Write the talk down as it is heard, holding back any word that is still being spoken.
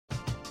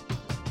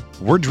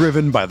We're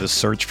driven by the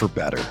search for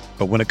better.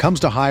 But when it comes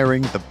to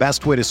hiring, the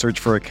best way to search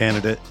for a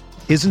candidate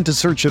isn't to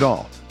search at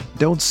all.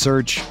 Don't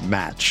search,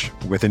 match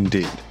with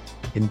Indeed.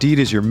 Indeed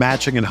is your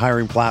matching and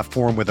hiring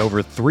platform with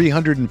over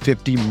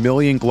 350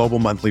 million global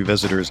monthly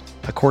visitors,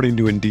 according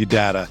to Indeed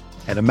data,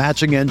 and a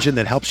matching engine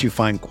that helps you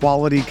find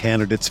quality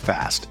candidates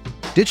fast.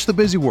 Ditch the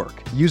busy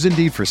work. Use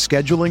Indeed for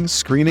scheduling,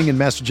 screening, and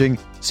messaging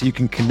so you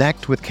can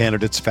connect with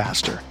candidates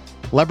faster.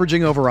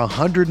 Leveraging over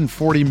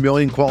 140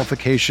 million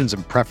qualifications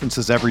and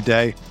preferences every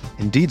day,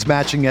 Indeed's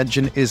matching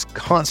engine is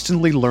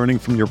constantly learning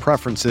from your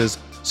preferences,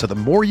 so the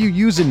more you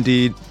use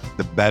Indeed,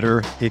 the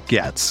better it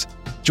gets.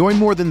 Join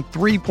more than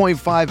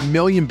 3.5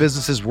 million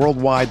businesses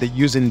worldwide that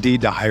use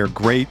Indeed to hire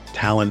great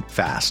talent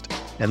fast.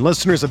 And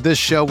listeners of this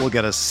show will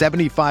get a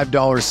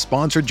 $75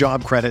 sponsored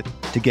job credit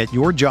to get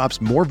your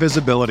jobs more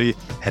visibility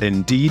at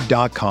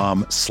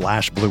Indeed.com/Blue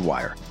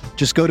Wire.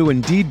 Just go to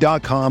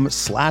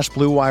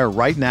Indeed.com/Blue Wire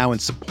right now and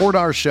support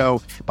our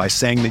show by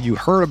saying that you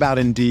heard about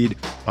Indeed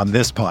on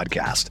this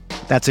podcast.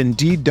 That's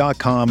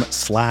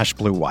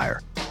Indeed.com/Blue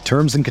Wire.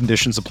 Terms and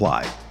conditions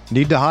apply.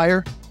 Need to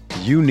hire?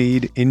 You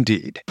need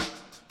Indeed.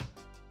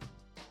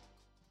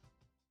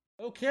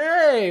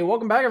 Okay,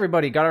 welcome back,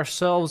 everybody. Got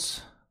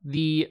ourselves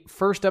the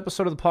first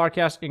episode of the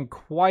podcast in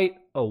quite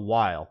a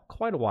while.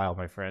 Quite a while,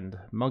 my friend.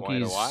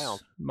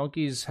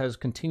 Monkeys has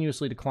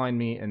continuously declined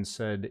me and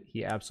said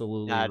he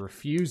absolutely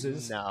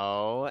refuses to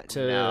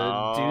do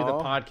the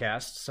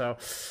podcast. So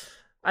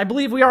I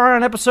believe we are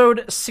on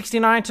episode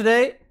 69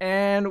 today,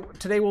 and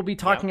today we'll be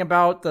talking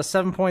about the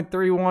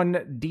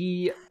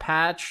 7.31D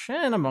patch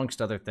and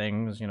amongst other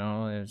things. You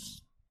know,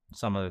 there's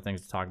some other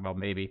things to talk about,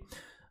 maybe.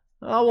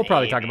 We'll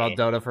probably talk about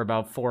Dota for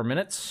about 4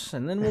 minutes,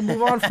 and then we'll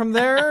move on from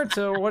there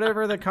to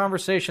whatever the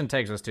conversation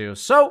takes us to.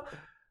 So,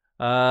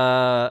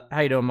 how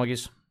you doing,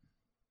 Monkeys?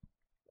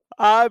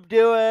 I'm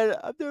doing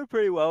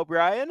pretty well,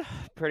 Brian.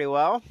 Pretty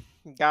well.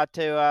 Got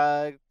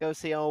to go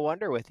see Oh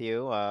Wonder with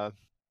you. What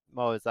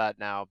was that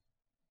now?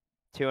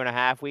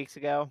 2.5 weeks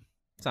ago?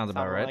 Sounds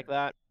about right. Like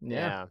that?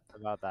 Yeah,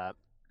 about that.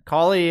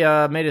 Collie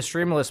made a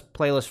Streamless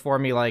playlist for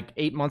me like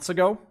 8 months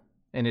ago.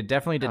 And it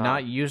definitely did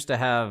not used to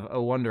have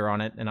Oh Wonder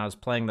on it, and I was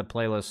playing the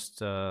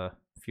playlist a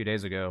few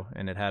days ago,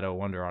 and it had Oh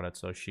Wonder on it,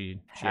 so she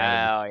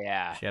had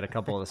a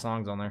couple of the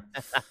songs on there.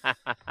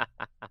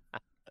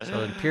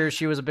 So it appears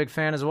she was a big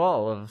fan as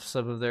well of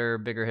some of their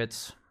bigger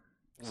hits.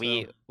 So,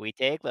 we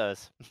take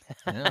those.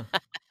 Yeah.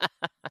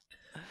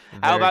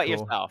 How about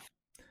yourself?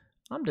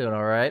 I'm doing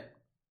all right.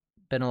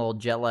 Been a little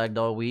jet lagged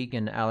all week,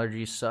 and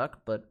allergies suck,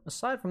 but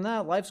aside from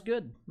that, life's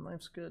good.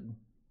 Life's good.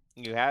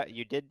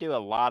 You did do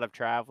a lot of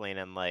traveling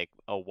in like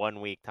a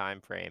 1 week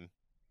time frame.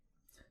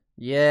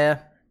 Yeah,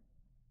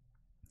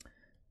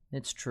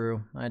 it's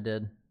true. I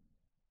did.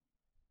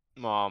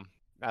 Well,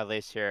 at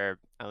least you're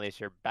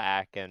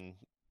back and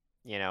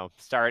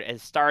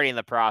starting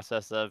the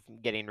process of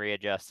getting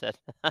readjusted.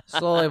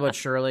 Slowly but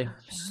surely,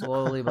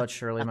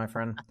 my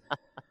friend.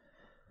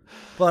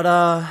 But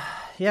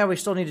yeah, we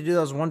still need to do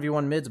those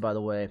 1v1 mids, by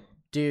the way,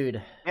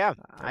 dude. Yeah,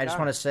 I just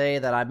want to say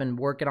that I've been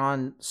working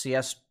on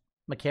CS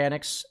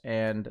mechanics,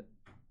 and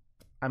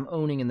I'm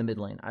owning in the mid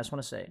lane. I just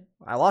want to say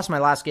I lost my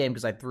last game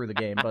because I threw the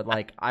game, but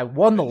like I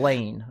won the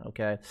lane.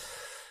 Okay,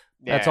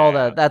 that's all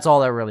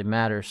that really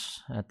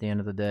matters at the end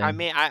of the day. I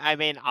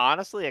mean,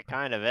 honestly, it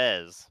kind of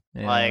is.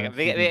 Yeah, like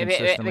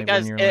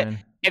because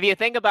if you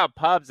think about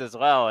pubs as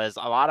well, is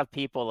a lot of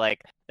people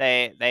like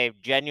they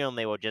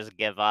genuinely will just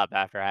give up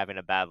after having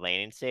a bad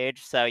laning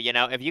stage. So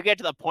if you get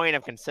to the point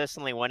of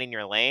consistently winning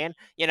your lane,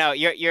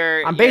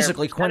 I'm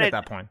basically Quinn at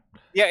that point.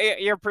 Yeah,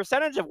 your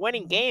percentage of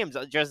winning games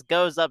just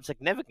goes up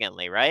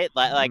significantly, right?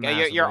 Like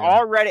Massively, you're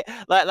already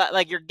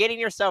like you're getting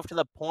yourself to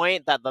the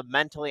point that the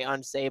mentally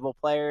unstable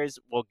players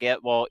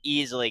will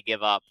easily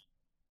give up.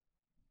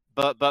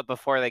 But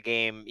before the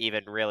game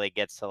even really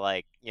gets to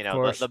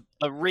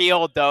the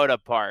real Dota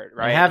part,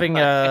 right? And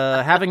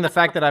having the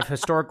fact that I've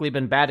historically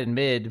been bad in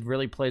mid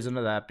really plays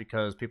into that,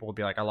 because people will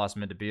be like, I lost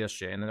mid to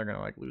BSJ, and then they're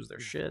gonna like lose their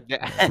shit.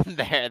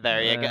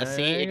 there you go.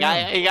 See, you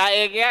got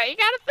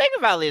to think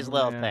about these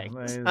little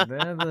things.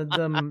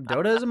 The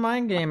Dota is a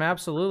mind game,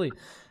 absolutely.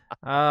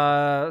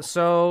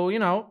 So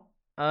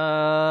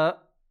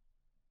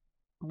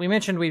we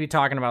mentioned we'd be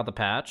talking about the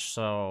patch,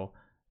 so.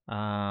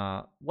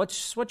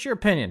 What's your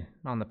opinion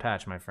on the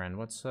patch, my friend?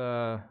 What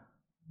are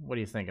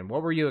you thinking?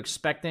 What were you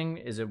expecting?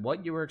 Is it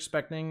what you were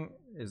expecting?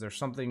 Is there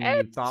something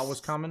you thought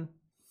was coming?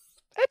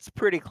 It's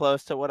pretty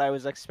close to what I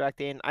was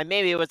expecting. I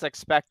maybe was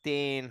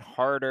expecting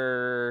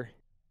harder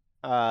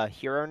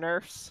hero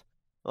nerfs.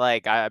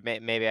 Like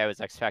maybe I was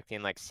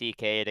expecting like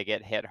CK to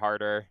get hit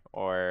harder,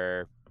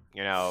 or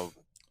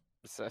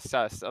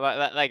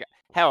like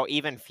hell,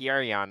 even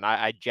Furion.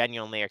 I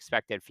genuinely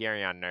expected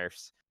Furion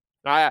nerfs.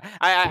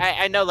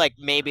 I know, like,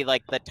 maybe,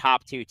 like, the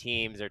top 2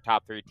 teams or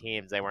top 3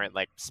 teams, they weren't,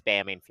 like,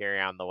 spamming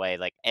Furion the way,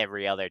 like,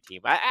 every other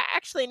team. I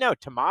actually, no,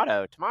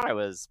 Tomato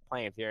was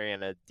playing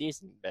Furion a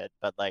decent bit,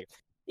 but, like,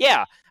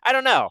 yeah, I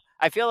don't know.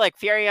 I feel like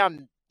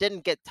Furion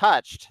didn't get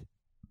touched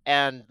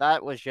and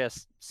that was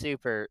just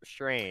super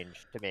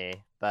strange to me.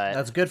 But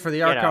that's good for the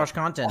Arkosh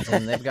content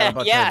team. They've got a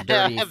bunch of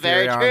dirty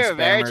very Furion true,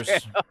 very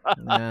spammers. true.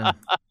 Yeah.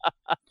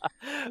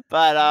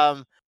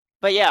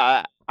 But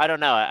yeah, I don't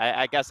know.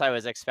 I guess I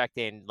was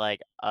expecting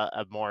like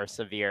a more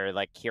severe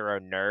like hero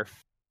nerf,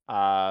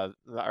 or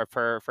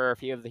for a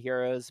few of the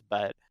heroes,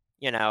 but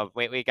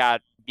we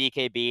got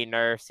BKB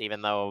nerfs,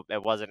 even though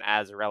it wasn't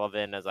as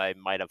relevant as I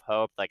might have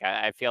hoped. Like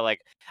I feel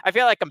like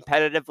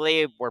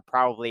competitively we're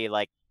probably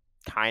like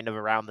kind of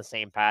around the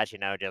same patch.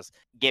 Just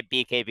get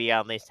BKB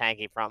on these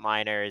tanky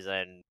frontliners,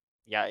 and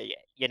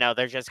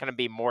there's just gonna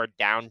be more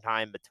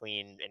downtime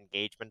between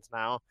engagements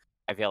now.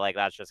 I feel like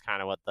that's just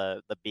kind of what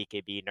the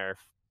BKB nerf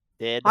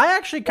did. I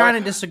actually kind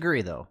of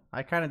disagree, though.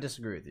 I kind of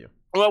disagree with you.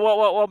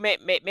 Well,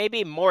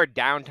 maybe more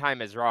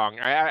downtime is wrong.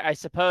 I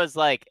suppose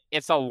like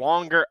it's a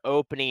longer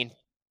opening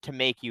to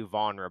make you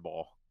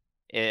vulnerable,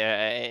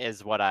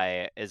 is what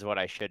I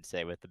should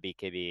say with the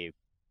BKB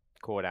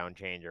cooldown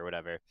change or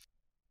whatever.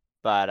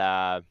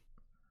 But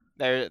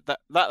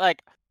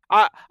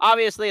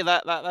obviously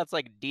that's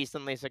like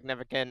decently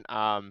significant.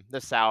 The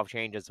salve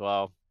change as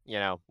well.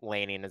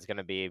 Laning is going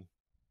to be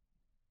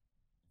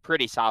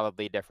pretty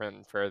solidly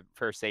different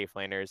for safe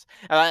laners.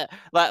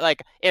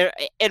 Like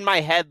in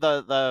my head,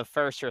 the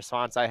first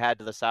response I had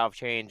to the salve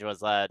change was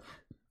that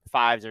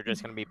fives are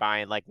just going to be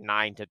buying like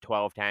 9 to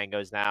 12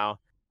 tangos now,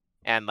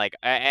 and like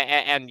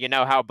and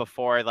how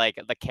before like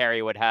the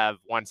carry would have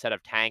one set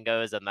of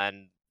tangos and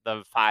then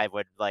the 5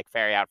 would like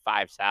ferry out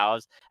 5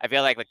 salves. I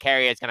feel like the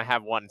carry is going to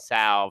have 1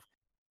 salve,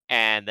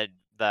 and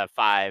the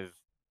 5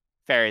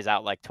 ferries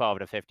out like 12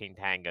 to 15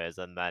 tangos,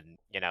 and then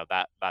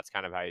that's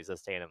kind of how you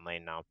sustain in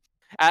lane now.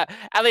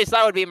 At least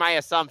that would be my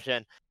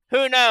assumption.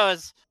 Who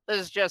knows? This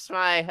is just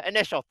my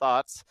initial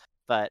thoughts,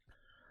 but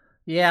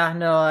yeah,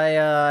 no,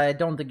 I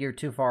don't think you're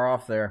too far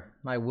off there.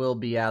 I will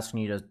be asking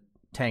you to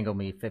tango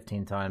me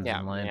 15 times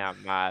in lane. Yeah,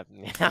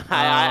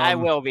 I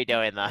will be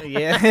doing that.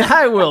 Yeah,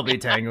 I will be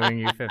tangoing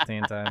you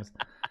 15 times.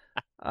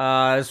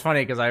 It's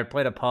funny because I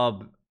played a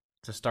pub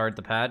to start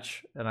the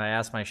patch, and I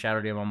asked my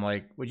Shadow Team, I'm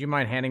like, would you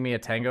mind handing me a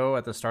tango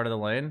at the start of the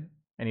lane?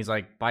 And he's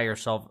like, buy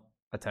yourself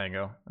a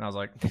tango. And I was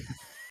like,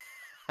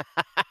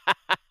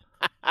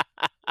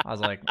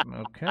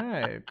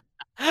 okay.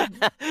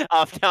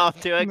 Off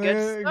to a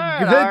good start.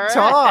 Good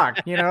talk.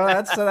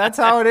 That's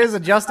how it is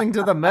adjusting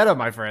to the meta,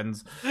 my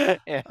friends.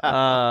 Yeah.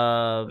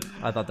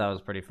 I thought that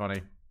was pretty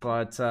funny.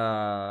 But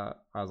I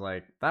was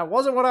like, that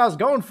wasn't what I was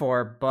going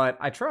for, but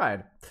I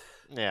tried.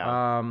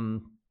 Yeah.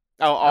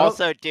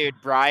 Also, dude,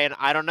 Brian,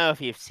 I don't know if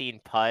you've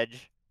seen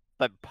Pudge,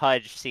 but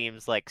Pudge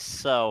seems like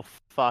so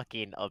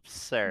fucking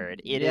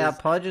absurd.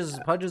 Pudge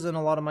is in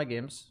a lot of my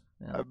games.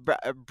 Yeah.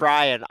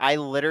 Brian, I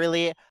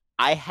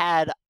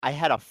had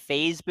a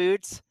phase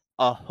boots,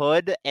 a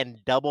hood,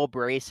 and double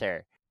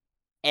bracer,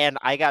 and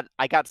I got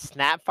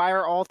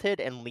Snapfire ulted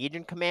and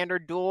Legion Commander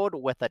dueled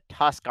with a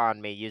Tusk on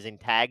me using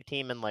tag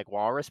team and like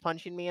Walrus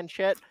punching me and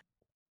shit.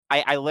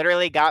 I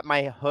literally got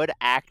my hood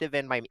active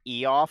and my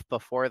E off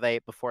before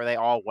they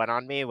all went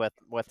on me with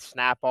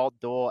snap ult,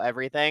 duel,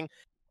 everything.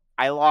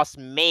 I lost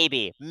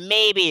maybe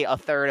a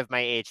third of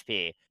my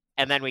HP,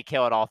 and then we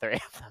killed all 3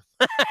 of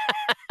them.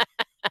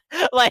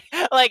 like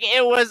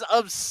it was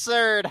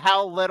absurd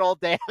how little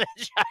damage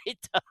I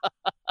took.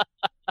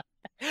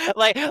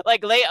 like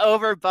they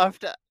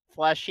overbuffed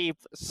Flesh Heap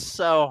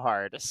so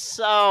hard.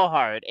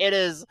 It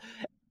is.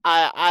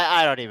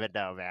 I don't even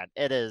know, man.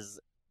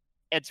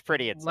 It's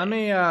pretty insane.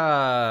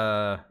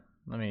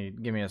 Let me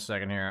give me a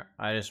second here.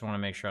 I just want to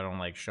make sure I don't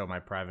like show my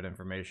private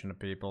information to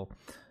people.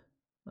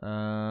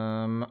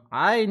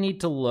 I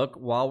need to look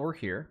while we're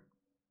here.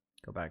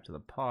 Go back to the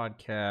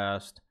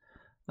podcast.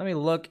 Let me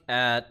look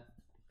at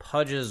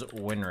Pudge's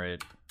win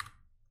rate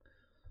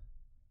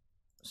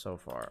so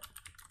far.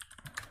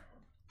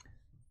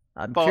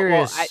 I'm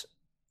curious.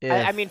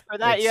 I mean, for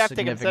that you have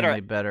to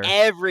consider better.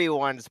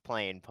 Everyone's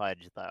playing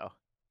Pudge, though.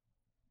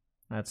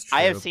 That's true.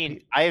 I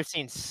have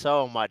seen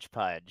so much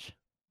Pudge.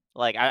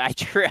 Like I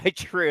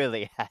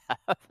truly have.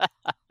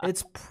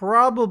 It's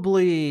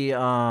probably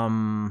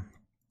what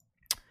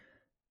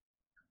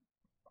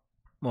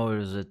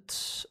was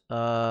it?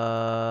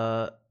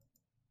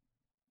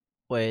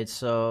 Wait,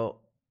 so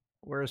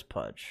where's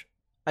Pudge?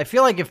 I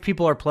feel like if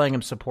people are playing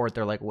him support,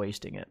 they're like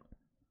wasting it.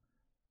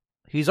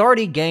 He's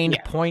already gained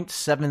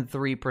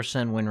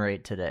 0.73% win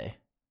rate today.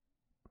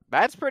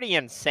 That's pretty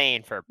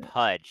insane for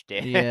Pudge,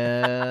 dude.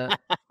 Yeah.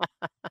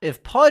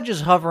 If Pudge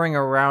is hovering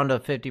around a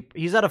 50,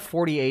 he's at a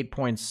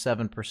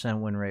 48.7%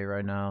 win rate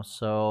right now.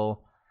 So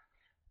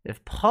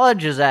if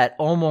Pudge is at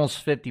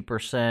almost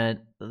 50%,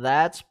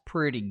 that's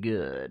pretty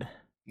good.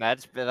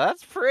 That's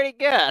pretty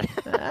good.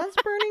 That's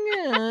pretty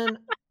good.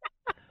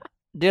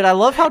 Dude, I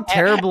love how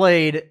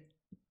Terrorblade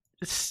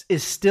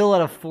is still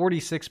at a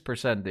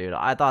 46%, dude.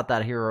 I thought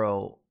that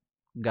hero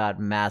got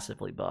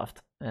massively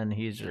buffed, and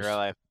he's just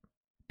really.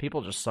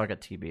 People just suck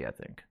at TB, I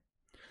think.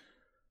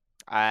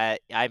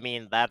 I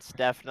mean, that's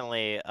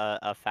definitely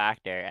a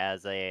factor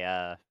as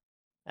a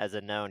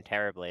known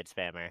Terrorblade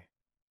spammer.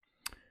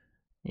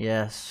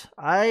 Yes,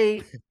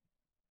 I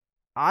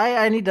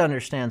I need to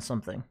understand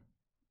something.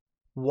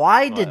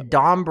 Why did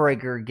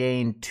Dawnbreaker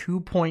gain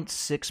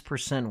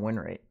 2.6% win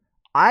rate?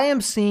 I am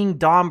seeing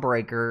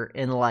Dawnbreaker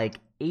in like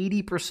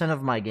 80%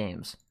 of my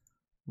games.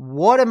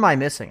 What am I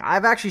missing?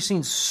 I've actually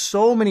seen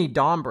so many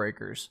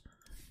Dawnbreakers.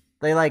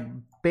 They like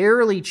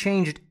barely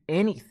changed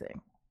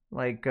anything.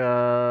 Like,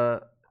 I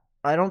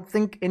don't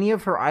think any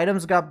of her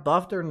items got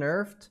buffed or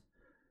nerfed.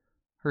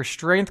 Her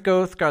strength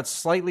growth got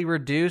slightly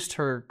reduced,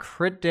 her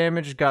crit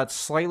damage got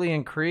slightly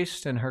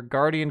increased, and her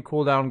guardian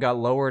cooldown got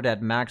lowered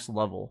at max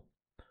level.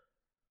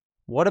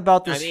 What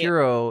about this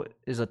hero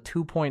is a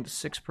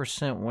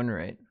 2.6% win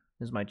rate?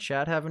 Does my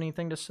chat have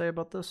anything to say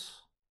about this?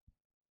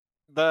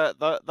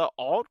 The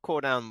alt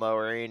cooldown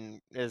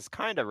lowering is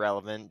kind of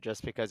relevant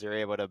just because you're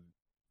able to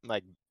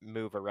like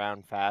move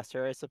around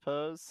faster, I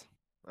suppose,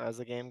 as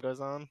the game goes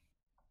on.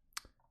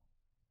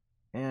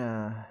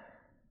 Yeah.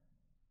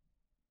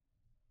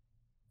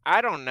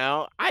 I don't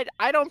know.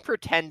 I don't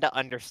pretend to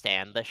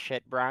understand this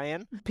shit,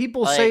 Brian.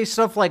 People say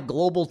stuff like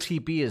global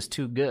TP is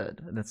too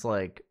good, and it's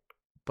like,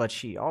 but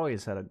she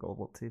always had a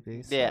global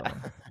TP. So. Yeah.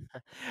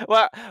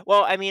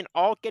 well, I mean,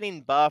 alt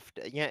getting buffed.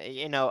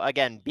 You know,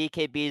 again,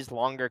 BKB's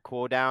longer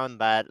cooldown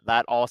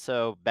that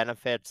also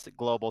benefits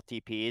global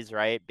TPs,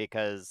 right?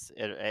 Because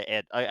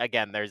it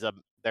again, there's a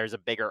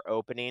bigger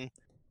opening.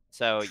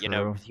 So, True. You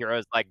know,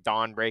 heroes like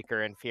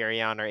Dawnbreaker and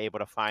Furion are able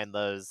to find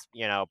those,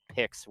 you know,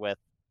 picks with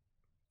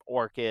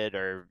Orchid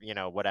or, you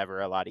know,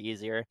 whatever a lot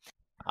easier.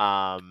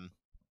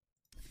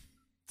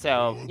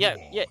 So yeah,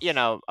 you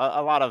know,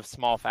 a lot of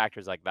small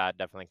factors like that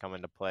definitely come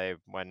into play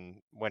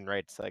when win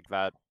rates like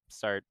that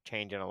start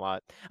changing a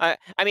lot. I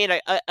mean,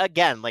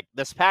 again, like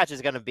this patch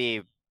is going to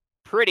be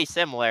pretty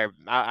similar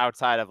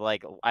outside of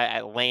like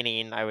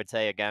laning, I would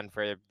say, again,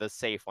 for the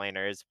safe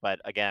laners.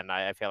 But again,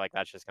 I feel like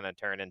that's just going to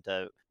turn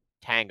into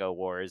Tango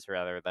Wars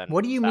rather than.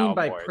 What do you mean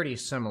by wars. pretty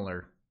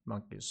similar,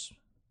 monkeys?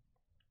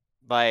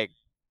 Like,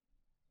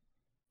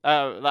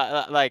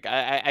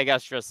 I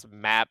guess just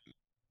map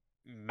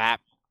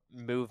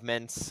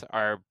movements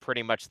are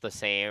pretty much the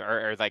same,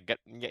 or like,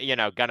 you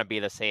know, gonna be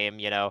the same.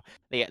 You know,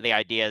 the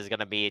idea is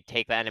gonna be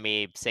take the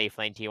enemy safe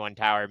lane T1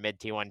 tower, mid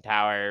T1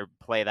 tower,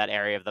 play that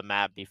area of the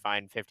map, be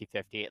fine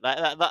 50-50.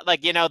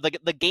 Like, you know,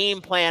 the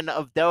game plan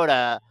of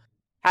Dota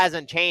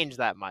hasn't changed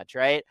that much,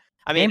 right?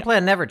 I mean, game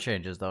plan never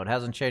changes though. It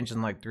hasn't changed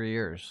in like 3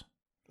 years.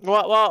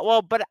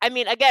 Well, but I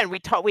mean, again, we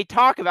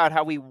talk about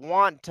how we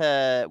want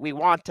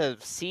to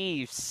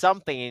see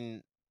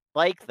something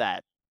like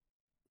that,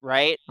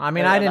 right? I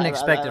mean, I didn't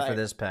expect it for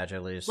this patch,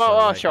 at least.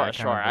 Well, so, like,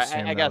 sure.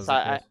 I guess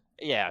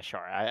yeah, sure.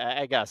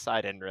 I guess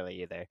I didn't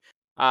really either.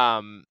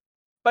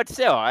 But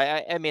still,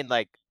 I mean,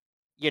 like,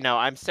 you know,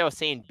 I'm still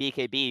seeing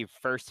BKB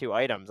first 2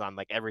 items on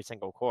like every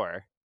single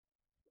core.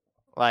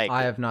 Like,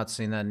 I have not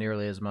seen that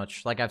nearly as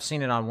much. Like, I've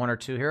seen it on 1 or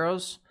 2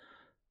 heroes,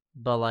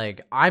 but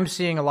like, I'm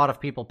seeing a lot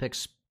of people pick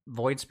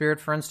Void Spirit,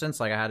 for instance.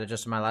 Like, I had it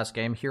just in my last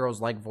game.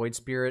 Heroes like Void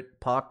Spirit,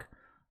 Puck,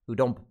 who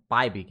don't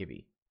buy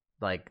BKB.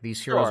 Like,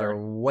 these heroes are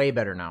way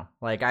better now.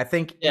 Like, I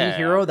think any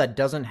hero that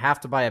doesn't have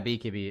to buy a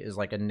BKB is,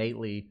 like,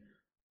 innately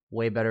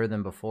way better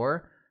than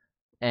before.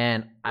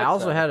 And I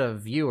also had a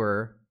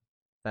viewer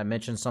that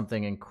mentioned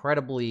something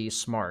incredibly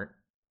smart.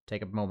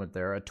 Take a moment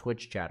there, a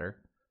Twitch chatter,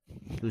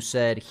 who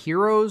said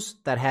heroes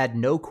that had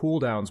no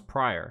cooldowns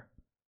prior,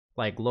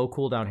 like low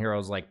cooldown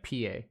heroes like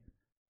PA,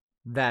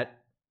 that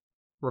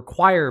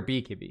require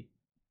BKB,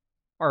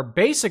 are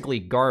basically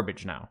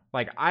garbage now.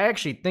 Like, I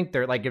actually think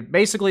they're like,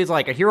 basically it's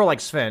like a hero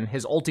like Sven,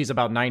 his ulti's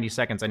about 90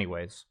 seconds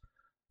anyways.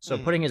 So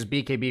putting his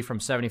BKB from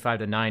 75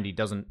 to 90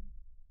 doesn't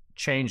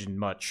change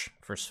much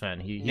for Sven.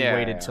 He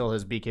waited till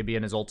his BKB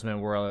and his ultimate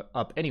were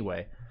up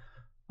anyway.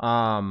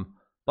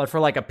 But for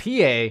like a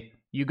PA,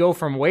 you go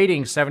from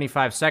waiting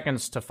 75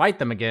 seconds to fight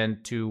them again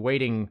to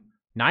waiting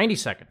 90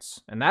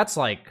 seconds. And that's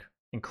like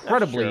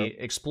incredibly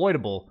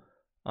exploitable.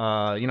 You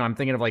know, I'm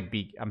thinking of like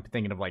PA, I'm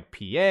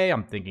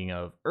thinking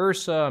of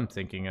Ursa, I'm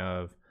thinking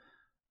of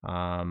you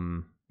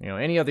know,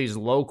 any of these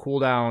low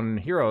cooldown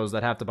heroes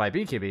that have to buy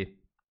BKB.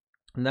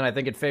 And then I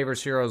think it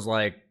favors heroes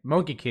like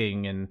Monkey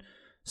King and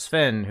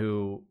Sven,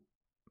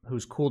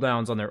 whose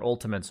cooldowns on their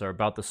ultimates are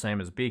about the same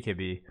as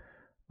BKB.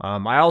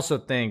 I also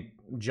think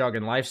Jug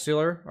and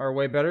Lifestealer are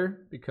way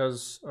better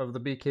because of the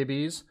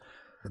BKBs.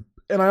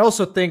 And I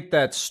also think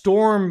that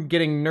Storm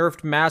getting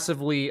nerfed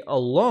massively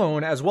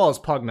alone, as well as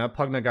Pugna.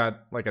 Pugna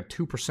got like a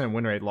 2%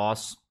 win rate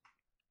loss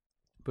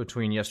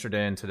between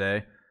yesterday and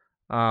today.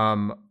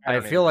 I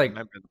feel like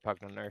remember the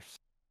Pugna nerfs.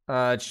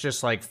 It's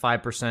just like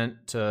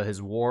 5% to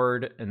his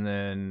ward, and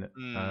then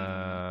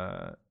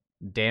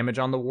damage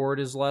on the ward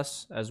is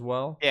less as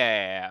well.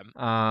 Yeah.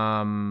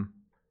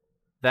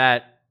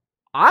 That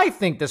I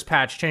think this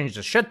patch changed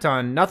a shit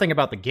ton. Nothing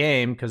about the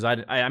game, because I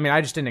mean,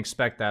 I just didn't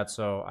expect that,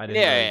 so I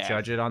didn't really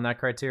judge it on that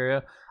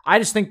criteria. I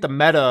just think the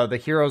meta, the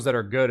heroes that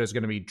are good, is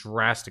going to be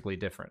drastically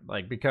different.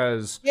 Like,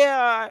 because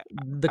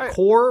the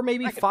core,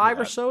 maybe 5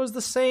 or so, is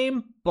the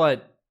same,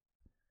 but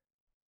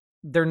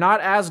they're not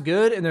as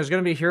good, and there's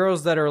going to be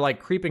heroes that are like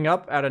creeping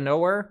up out of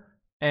nowhere,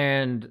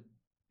 and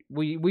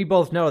we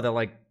both know that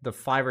like the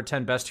 5 or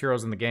 10 best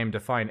heroes in the game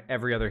define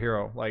every other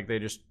hero. Like they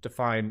just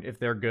define if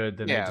they're good,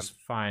 then they just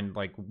find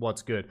like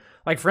what's good.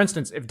 Like for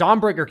instance, if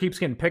Dawnbreaker keeps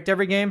getting picked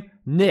every game,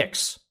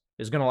 Nyx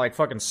is gonna like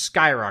fucking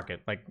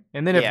skyrocket. Like,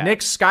 and then if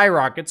Nyx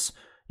skyrockets,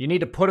 you need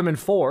to put him in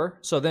 4.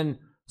 So then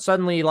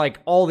suddenly like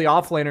all the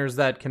offlaners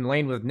that can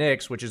lane with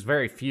Nyx, which is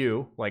very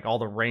few, like all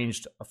the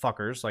ranged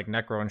fuckers like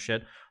Necro and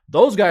shit,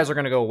 those guys are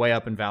gonna go way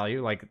up in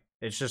value. Like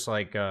it's just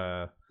like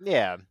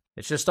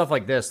it's just stuff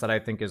like this that I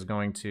think is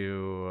going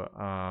to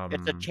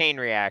it's a chain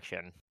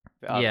reaction.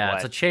 Yeah,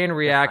 it's a chain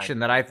reaction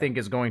that I think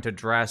is going to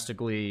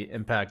drastically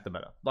impact the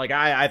meta. Like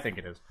I think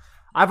it is.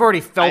 I've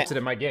already felt it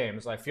in my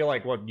games. I feel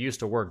like what used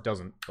to work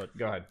doesn't, but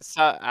go ahead.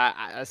 So,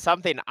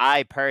 something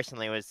I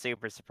personally was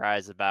super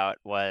surprised about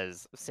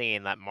was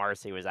seeing that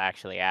Marcy was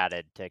actually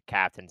added to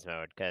Captain's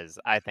Mode, because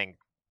I think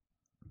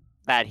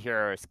that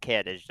hero's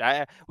kit is...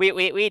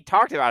 we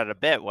talked about it a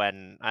bit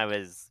when I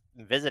was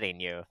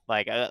visiting you.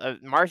 Like,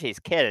 Marcy's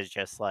kit is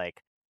just,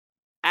 like,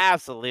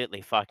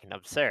 absolutely fucking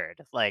absurd.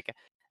 Like,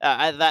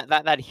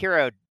 that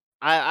hero...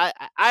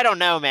 I don't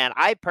know, man.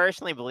 I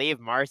personally believe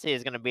Marcy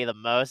is going to be the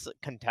most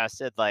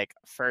contested, like,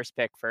 first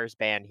pick, first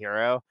ban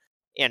hero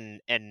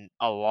in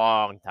a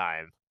long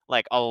time.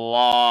 Like, a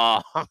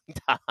long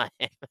time.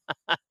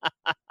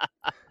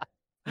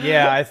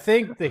 Yeah, I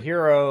think the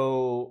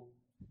hero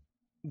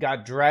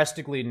got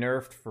drastically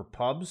nerfed for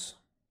pubs,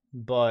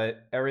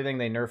 but everything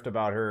they nerfed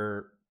about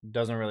her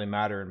doesn't really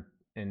matter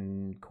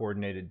in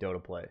coordinated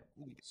Dota play.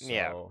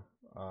 So,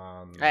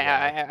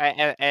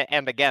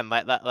 and again,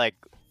 like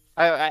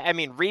I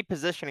mean,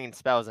 repositioning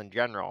spells in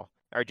general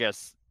are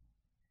just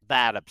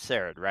that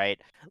absurd, right?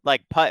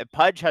 Like,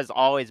 Pudge has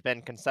always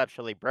been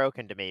conceptually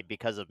broken to me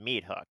because of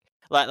Meat Hook.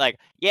 Like,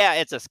 yeah,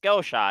 it's a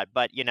skill shot,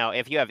 but, you know,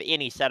 if you have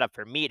any setup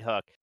for Meat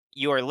Hook,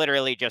 you are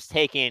literally just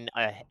taking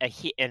a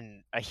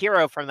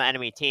hero from the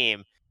enemy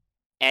team,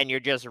 and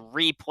you're just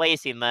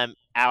replacing them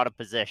out of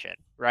position,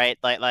 right?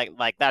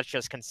 Like that's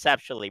just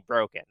conceptually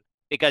broken.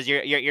 Because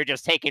you're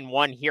just taking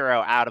one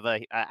hero out of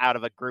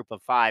a group of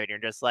 5, and you're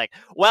just like,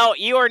 well,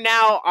 you are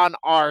now on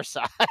our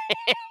side,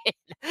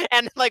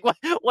 and like,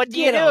 what do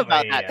you do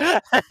about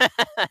that?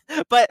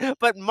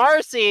 but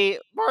Marcy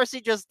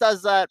just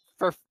does that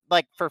for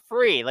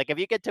free. Like, if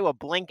you get to a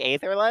Blink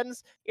Aether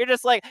Lens, you're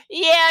just like,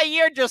 yeah,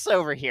 you're just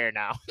over here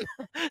now.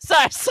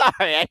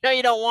 Sorry, I know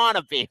you don't want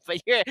to be,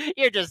 but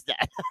you're just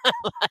dead.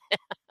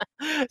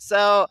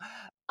 So.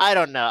 I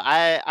don't know.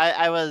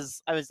 I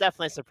was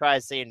definitely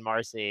surprised seeing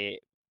Marcy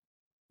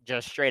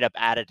just straight up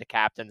added to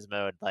Captain's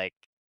Mode, like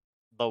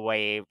the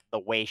way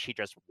she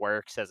just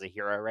works as a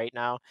hero right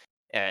now.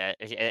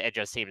 It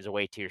just seems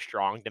way too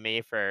strong to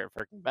me for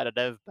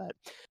competitive. But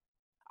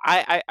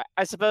I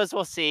suppose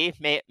we'll see.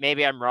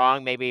 Maybe I'm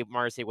wrong. Maybe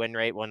Marcy win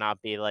rate will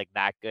not be like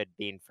that good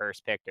being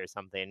first picked or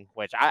something.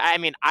 Which I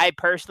mean, I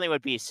personally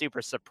would be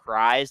super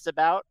surprised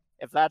about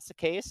if that's the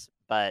case.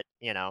 But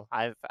you know,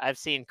 I've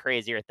seen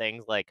crazier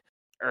things like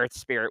Earth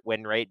Spirit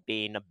win rate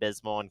being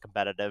abysmal and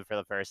competitive for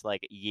the first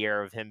like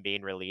year of him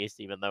being released,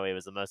 even though he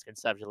was the most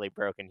conceptually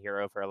broken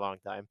hero for a long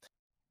time.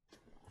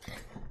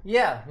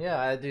 Yeah,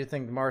 I do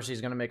think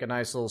Marcy's going to make a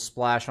nice little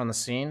splash on the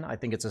scene. I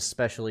think it's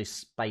especially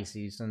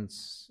spicy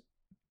since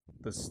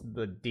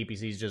the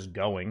DPC is just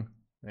going.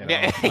 You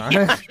know?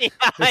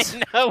 I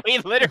know. We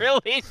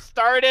literally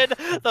started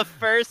the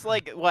first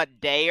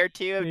day or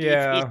two of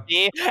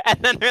DPC, and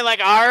then they're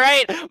like, "All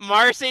right,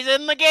 Marcy's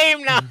in the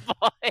game now,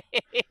 boys."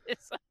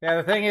 Yeah,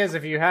 the thing is,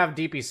 if you have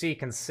DPC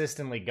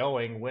consistently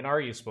going, when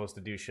are you supposed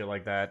to do shit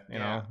like that? You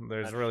know,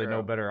 there's really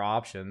no better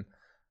option.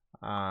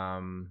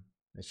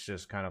 It's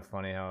just kind of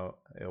funny how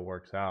it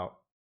works out.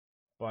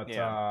 But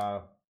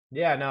no,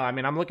 I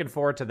mean, I'm looking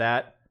forward to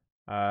that.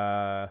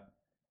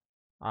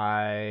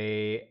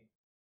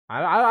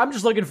 I'm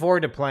just looking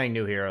forward to playing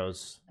new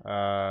heroes.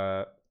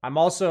 I'm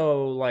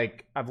also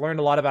like, I've learned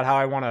a lot about how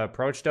I want to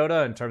approach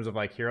Dota in terms of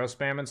like hero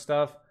spam and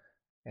stuff,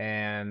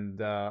 and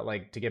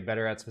like to get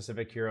better at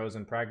specific heroes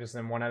and practice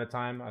them one at a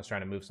time. I was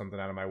trying to move something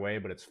out of my way,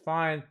 but it's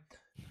fine.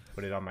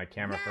 Put it on my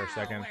camera for a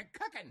second.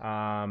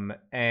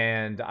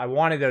 And I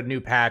wanted a new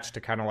patch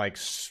to kind of like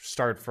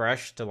start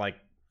fresh, to like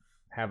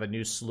have a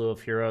new slew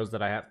of heroes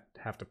that I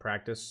have to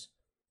practice.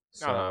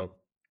 So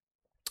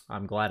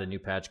I'm glad a new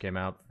patch came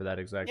out for that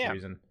exact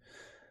reason.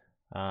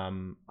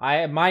 Any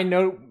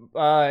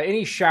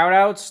shout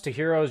outs to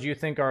heroes you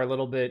think are a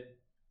little bit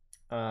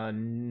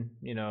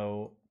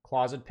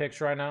closet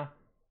picks right now?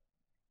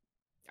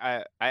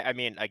 I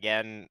mean,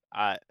 again,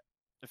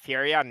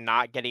 Furion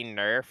not getting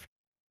nerfed,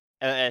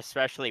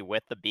 especially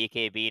with the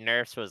BKB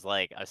nerfs, was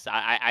like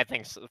I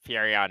think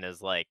Furion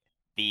is like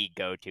the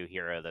go-to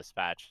hero this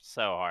patch.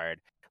 So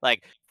hard.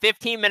 Like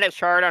 15-minute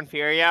shard on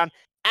Furion,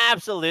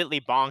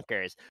 absolutely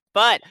bonkers.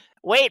 But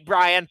wait,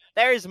 Brian,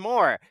 there's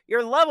more.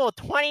 Your level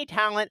 20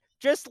 talent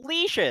just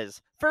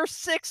leashes for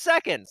 6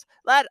 seconds.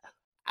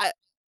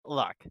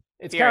 Look.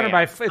 It's countered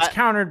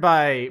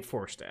by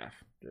Force Staff.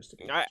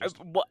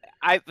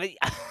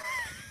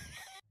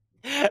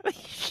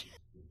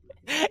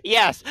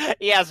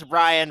 Yes,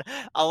 Brian.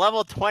 A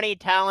level 20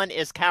 talent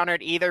is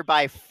countered either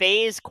by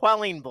Phase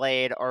Quelling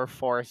Blade or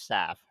Force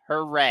Staff.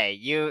 Hooray!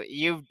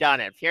 You've done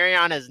it.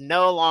 Furion is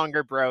no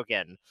longer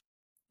broken.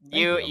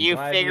 You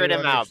figured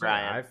him out,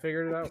 Brian. I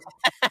figured it out.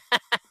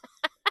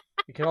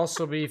 It can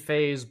also be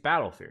Phase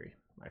Battle Fury,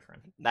 my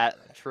friend.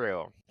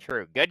 True.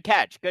 Good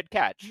catch.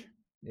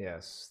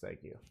 Yes,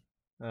 thank you.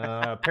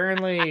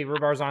 Apparently,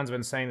 Rubarzon's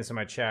been saying this in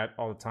my chat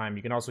all the time.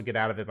 You can also get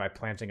out of it by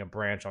planting a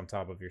branch on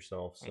top of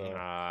yourself. So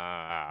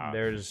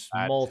there's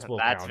multiple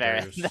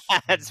counters.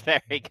 That's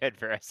very good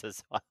for us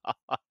as well.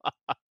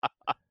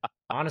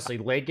 Honestly,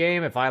 late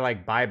game, if I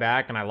like buy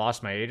back and I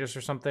lost my Aegis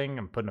or something,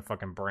 I'm putting a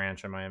fucking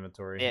branch in my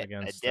inventory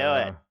against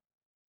Nature's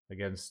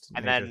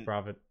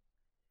Prophet.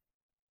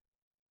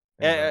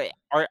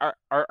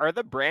 Are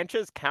the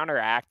branches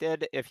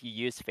counteracted if you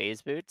use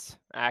phase boots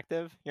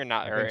active? You're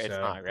not, or it's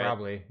not, right?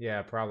 Probably,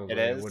 yeah, probably. It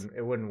is.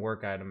 It wouldn't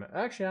work item.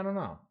 Actually, I don't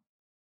know.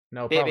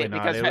 No, probably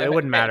not. It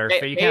wouldn't matter.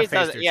 You can't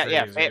phase through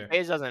trees.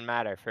 Phase doesn't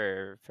matter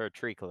for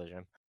tree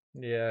collision.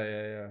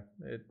 Yeah.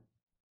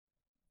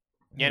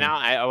 You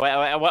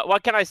know,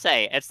 what can I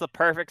say? It's the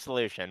perfect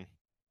solution.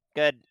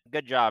 Good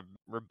job,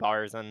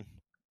 Barzan.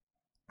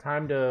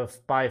 Time to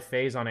buy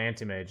phase on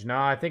Anti-Mage. No,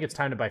 I think it's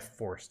time to buy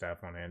Force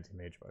Staff on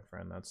Anti-Mage, my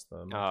friend. That's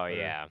the Oh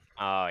yeah.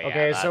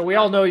 Okay, so we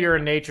all know you're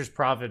a Nature's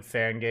Prophet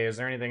fan, Gay. Is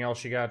there anything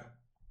else you got?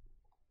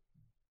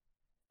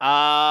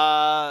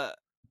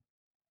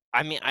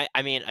 I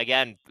mean,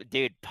 again,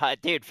 dude,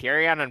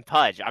 Furion and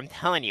Pudge. I'm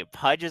telling you,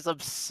 Pudge is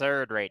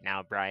absurd right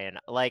now, Brian.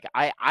 Like,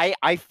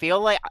 I feel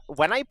like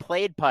when I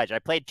played Pudge, I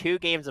played 2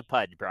 games of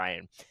Pudge,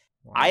 Brian.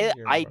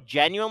 I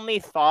genuinely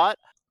thought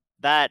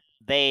that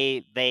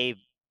they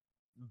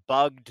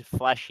bugged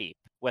Flesh Heap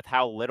with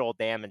how little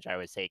damage I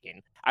was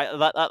taking.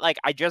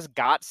 I just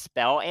got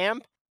Spell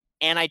Amp,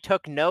 and I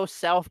took no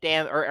self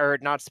dam or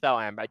not Spell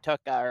Amp. I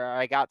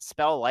got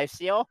Spell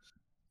Lifesteal,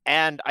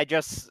 and I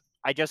just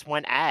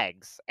went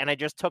Ags, and I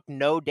just took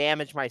no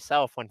damage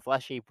myself when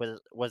Flesh Heap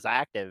was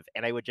active,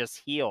 and I would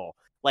just heal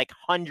like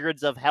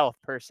hundreds of health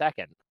per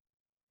second.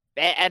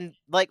 And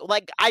like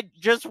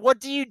what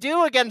do you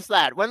do against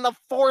that when the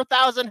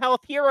 4,000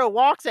 health hero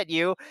walks at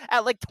you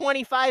at like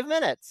 25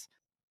 minutes?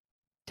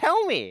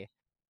 Tell me.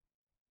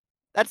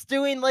 That's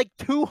doing like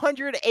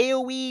 200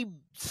 AoE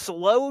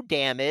slow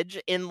damage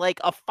in like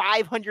a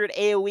 500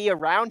 AoE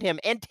around him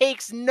and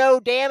takes no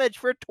damage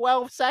for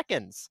 12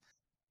 seconds.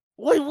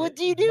 What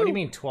do you do? What do you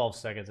mean 12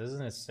 seconds?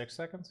 Isn't it 6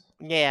 seconds?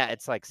 Yeah,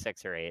 it's like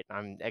 6 or 8.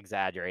 I'm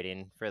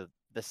exaggerating for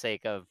the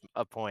sake of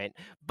a point.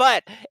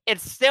 But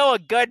it's still a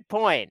good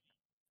point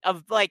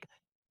of like,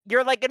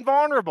 you're like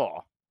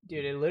invulnerable.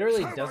 Dude, it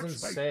literally doesn't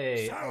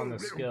say on the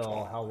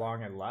skill how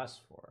long it lasts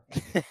for.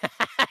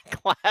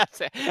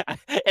 Classic.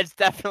 It's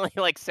definitely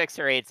like 6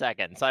 or 8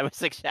 seconds. I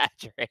was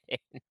exaggerating.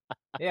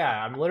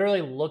 Yeah, I'm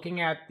literally looking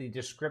at the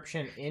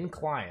description in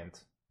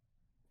client,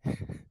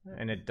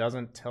 and it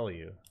doesn't tell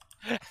you.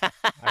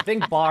 I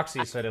think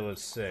Boxy said it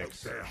was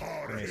 6.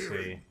 Let me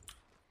see.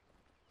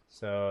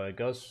 So it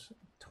goes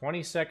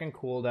 20-second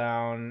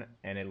cooldown,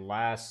 and it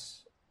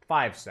lasts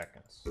 5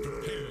 seconds.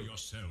 Prepare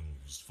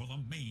yourselves for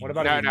the main. What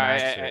about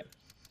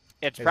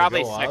it's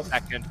probably 6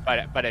 seconds,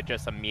 but it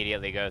just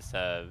immediately goes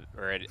to,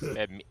 or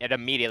it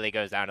immediately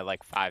goes down to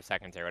like 5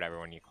 seconds or whatever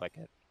when you click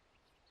it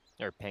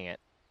or ping it.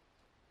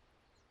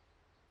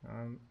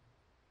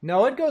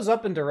 No, it goes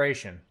up in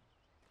duration.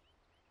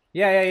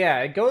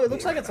 Yeah. It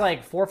looks like it's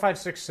like 4, 5,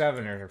 6,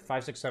 7 or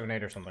 5, 6, 7,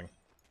 8 or something.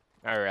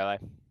 Oh really?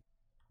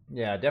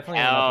 Yeah, definitely.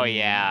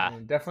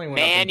 Definitely.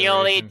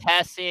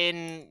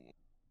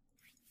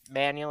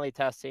 Manually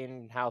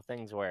testing how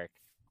things work.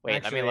 Wait,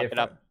 actually, let me look it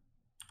up.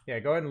 Yeah,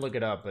 go ahead and look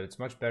it up, but it's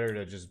much better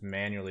to just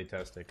manually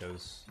test it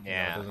because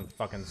it doesn't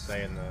fucking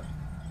say in the.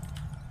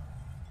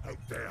 Out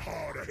there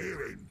hard of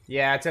hearing.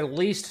 Yeah, it's at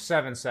least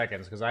 7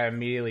 seconds because I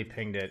immediately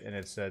pinged it and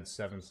it said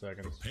 7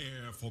 seconds.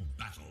 Prepare for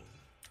battle.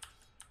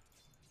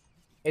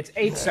 It's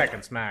 8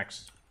 seconds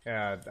max.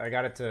 Yeah, I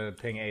got it to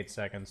ping 8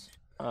 seconds.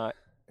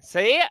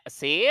 See,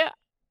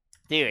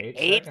 dude,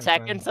 8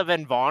 seconds of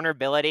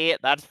invulnerability.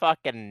 That's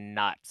fucking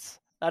nuts.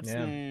 That's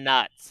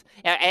nuts.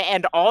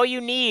 And all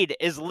you need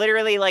is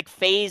literally like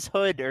Phase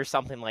Hood or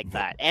something like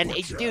that. And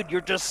dude,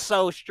 you're just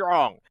so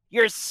strong.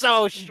 You're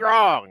so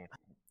strong.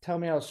 Tell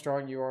me how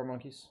strong you are,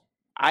 monkeys.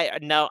 I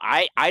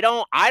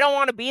don't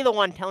want to be the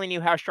one telling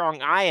you how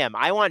strong I am.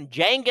 I want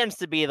Jenkins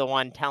to be the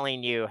one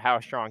telling you how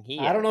strong he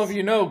is. I don't know if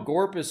you know,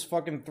 Gorp is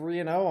fucking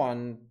 3-0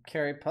 on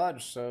Carry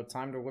Pudge, so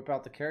time to whip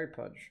out the Carry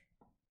Pudge.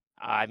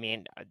 I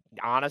mean,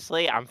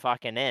 honestly, I'm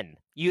fucking in.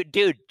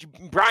 Dude,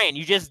 Brian,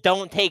 you just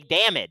don't take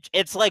damage.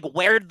 It's like,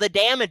 where'd the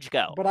damage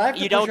go? But I have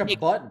to push a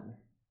button.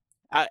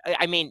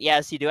 I mean,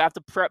 yes, you do have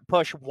to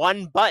push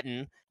one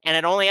button, and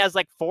it only has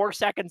like 4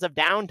 seconds of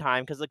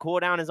downtime because the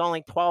cooldown is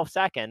only 12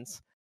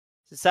 seconds.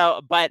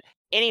 So, but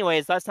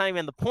anyways, that's not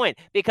even the point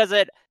because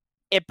it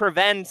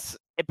prevents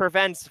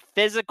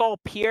physical,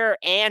 pure,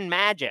 and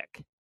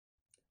magic.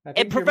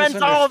 It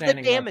prevents all of the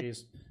damage.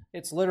 Monkeys.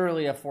 It's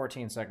literally a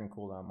 14-second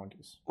cooldown,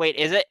 monkeys. Wait,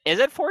 is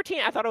it 14?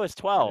 I thought it was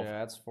 12.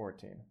 Yeah, it's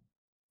 14.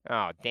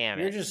 Oh, damn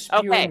it. You're just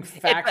spewing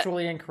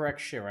factually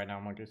incorrect shit right now,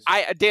 Monkeys.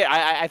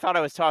 I thought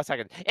it was 12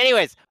 seconds.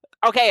 Anyways,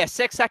 okay, a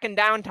 6-second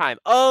downtime.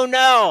 Oh,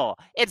 no.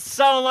 It's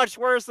so much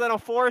worse than a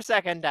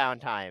 4-second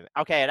downtime.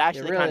 Okay, it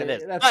actually kind of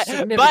is. That's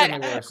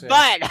significantly worse.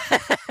 Yeah.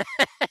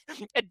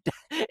 But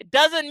it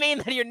doesn't mean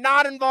that you're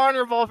not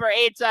invulnerable for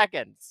 8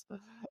 seconds.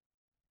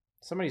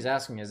 Somebody's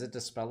asking, is it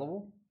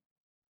dispellable?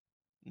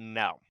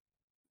 No.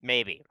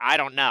 Maybe. I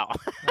don't know.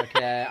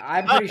 Okay,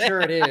 I'm pretty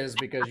sure it is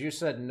because you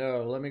said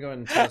no. Let me go ahead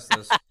and test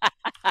this.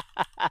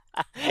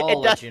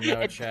 I'll let you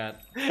know, chat.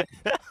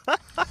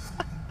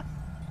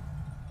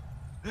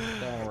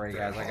 Don't worry,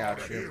 guys. I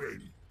got you.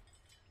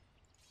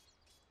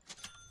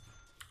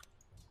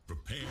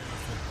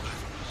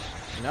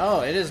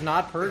 No, it is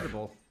not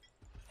purgeable.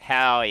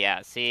 Hell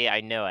yeah. See, I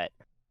knew it.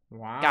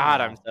 Wow.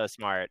 God, I'm so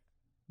smart.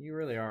 You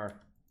really are.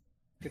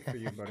 Good for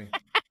you, buddy.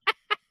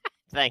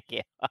 Thank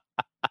you.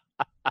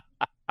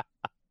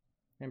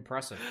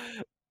 Impressive.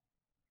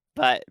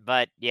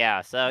 But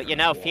yeah, so you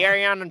know,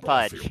 Furion and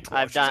Pudge.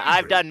 I've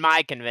done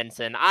my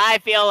convincing. I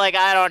feel like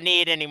I don't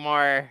need any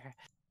more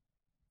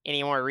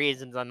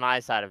reasons on my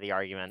side of the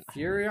argument.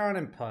 Furion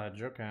and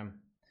Pudge, okay.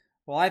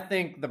 Well, I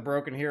think the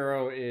broken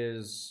hero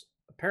is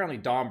apparently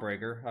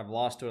Dawnbreaker. I've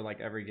lost to it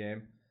like every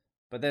game.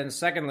 But then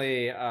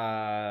secondly,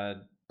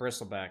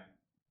 Bristleback.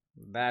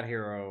 That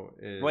hero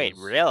is... Wait,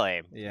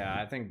 really? Yeah,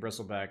 I think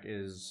Bristleback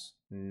is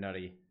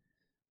nutty.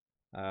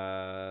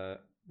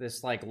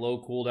 This like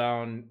low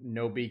cooldown,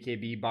 no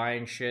BKB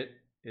buying shit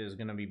is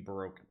gonna be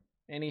broken.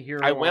 Any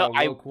hero on a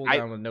low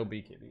cooldown with no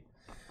BKB.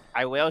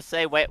 I will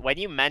say, when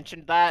you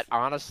mentioned that,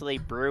 honestly,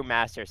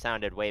 Brewmaster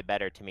sounded way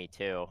better to me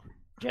too.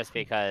 Just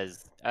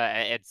because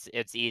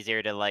it's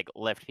easier to like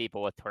lift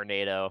people with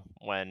Tornado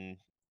when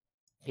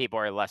people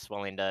are less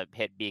willing to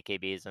hit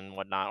BKBs and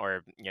whatnot,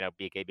 or you know,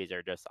 BKBs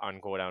are just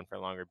on cooldown for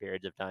longer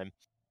periods of time.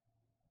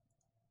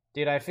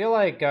 Dude, I feel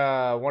like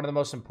one of the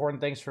most important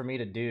things for me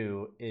to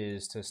do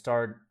is to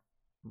start,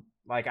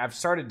 like I've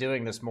started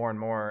doing this more and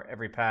more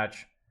every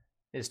patch,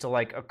 is to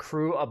like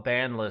accrue a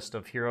ban list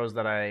of heroes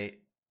that I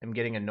am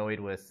getting annoyed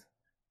with.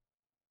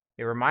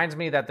 It reminds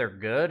me that they're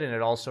good, and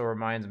it also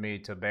reminds me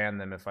to ban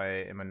them if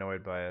I am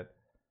annoyed by it.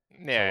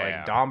 Yeah, so,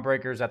 like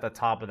Dawnbreaker's at the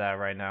top of that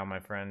right now,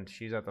 my friend.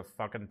 She's at the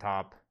fucking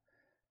top.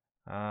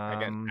 I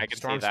can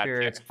Storm see that.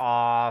 Spirit's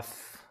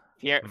off.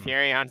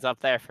 Furion's up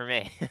there for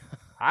me.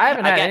 I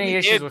haven't had any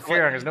issues with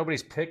Furion because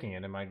nobody's picking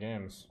it in my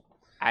games.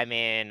 I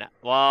mean,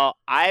 well,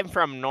 I'm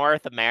from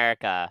North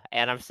America,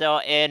 and I'm still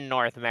in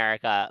North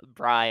America,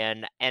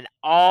 Brian, and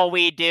all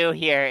we do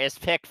here is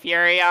pick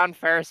Furion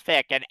first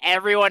pick, and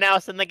everyone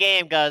else in the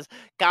game goes,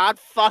 God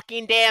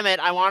fucking damn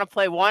it, I want to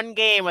play one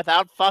game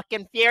without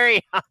fucking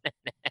Furion.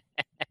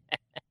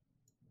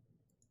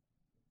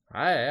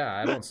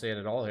 I don't see it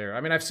at all here.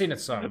 I mean, I've seen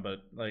it some, but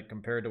like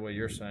compared to what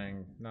you're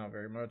saying, not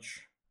very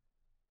much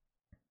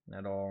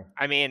at all.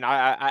 I mean,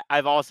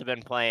 I've also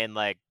been playing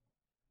like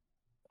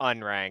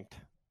unranked,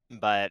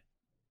 but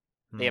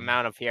the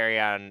amount of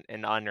Furion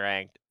in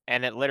unranked,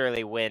 and it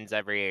literally wins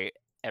every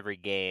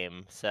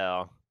game.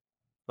 So,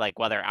 like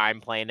whether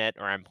I'm playing it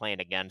or I'm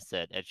playing against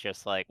it, it's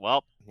just like,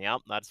 well,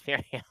 yep, that's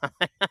Furion.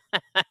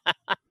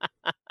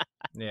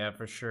 Yeah,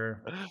 for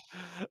sure.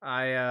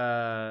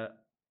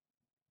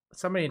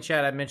 Somebody in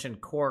chat had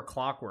mentioned Core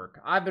Clockwork.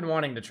 I've been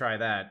wanting to try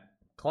that.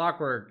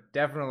 Clockwork,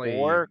 definitely.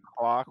 Core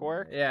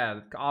Clockwork?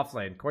 Yeah,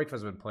 offlane. Quake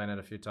has been playing it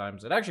a few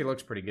times. It actually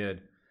looks pretty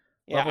good.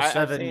 Yeah, Level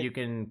 7, you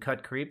can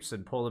cut creeps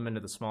and pull them into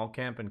the small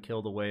camp and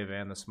kill the wave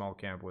and the small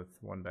camp with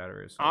one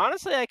battery. So.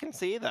 Honestly, I can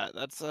see that.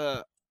 That's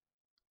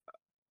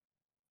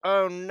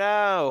Oh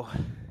no!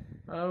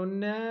 Oh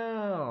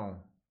no!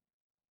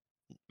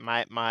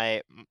 My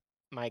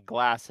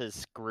glasses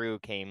screw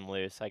came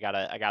loose. I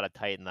gotta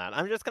tighten that.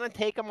 I'm just gonna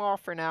take them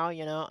off for now.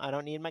 You know, I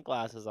don't need my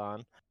glasses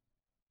on.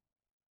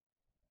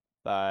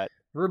 But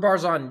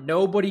Rhubar's on.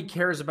 Nobody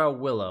cares about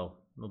Willow,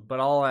 but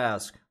I'll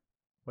ask.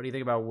 What do you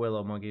think about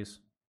Willow, monkeys?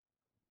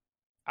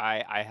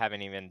 I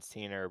haven't even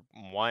seen her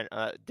one.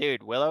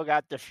 Dude, Willow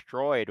got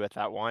destroyed with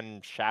that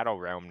one Shadow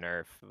Realm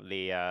nerf.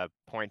 The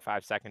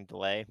 0.5 second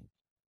delay.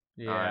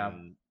 Yeah.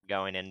 On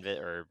going in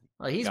or.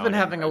 Well, he's been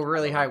having a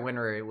really high win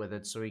rate with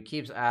it, so he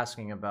keeps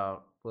asking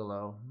about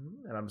Willow,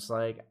 and I'm just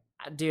like,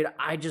 dude,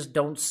 I just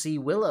don't see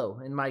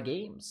Willow in my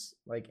games.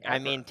 Like, ever. I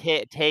mean,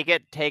 take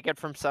it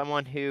from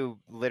someone who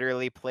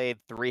literally played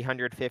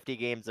 350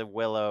 games of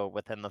Willow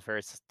within the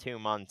first 2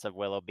 months of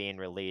Willow being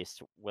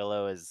released.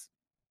 Willow is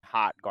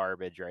hot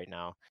garbage right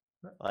now.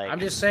 Like, I'm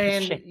just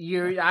saying,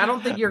 I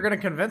don't think you're gonna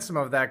convince him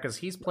of that because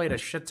he's played a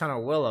shit ton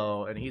of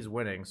Willow and he's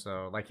winning.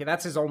 So, like,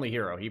 that's his only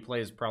hero. He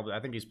plays I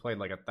think he's played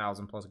like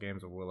 1,000+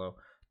 games of Willow.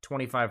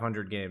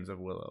 2,500 games of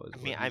Willow.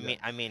 I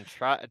mean,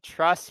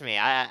 trust me.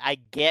 I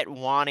get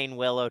wanting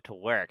Willow to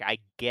work. I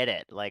get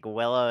it. Like,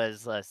 Willow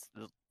is a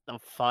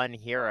fun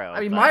hero. I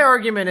mean, my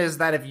argument is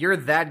that if you're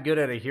that good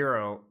at a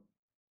hero,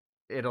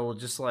 it'll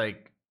just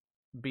like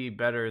be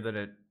better than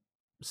it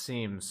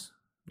seems.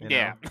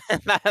 Yeah,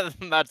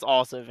 that's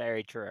also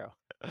very true.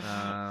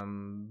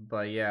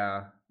 But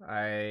yeah,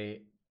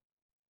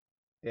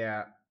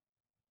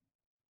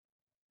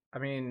 I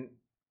mean,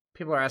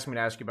 people are asking me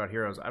to ask you about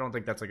heroes. I don't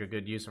think that's like a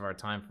good use of our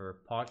time for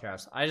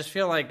podcasts. I just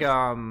feel like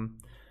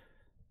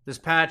this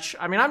patch,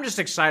 I mean, I'm just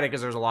excited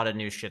because there's a lot of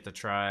new shit to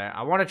try.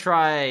 I want to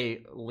try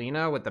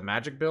Lina with the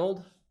magic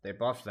build. They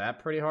buffed that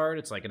pretty hard.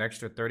 It's like an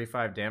extra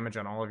 35 damage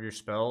on all of your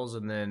spells,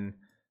 and then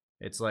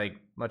it's like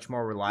much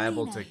more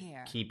reliable to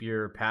keep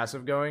your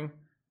passive going.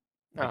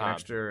 Like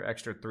an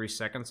extra 3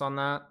 seconds on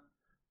that.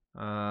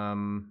 I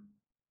mean,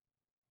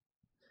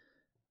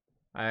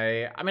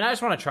 I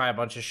just want to try a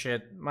bunch of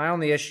shit. My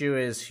only issue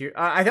is here.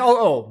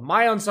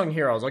 My unsung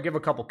heroes. I'll give a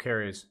couple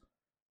carries.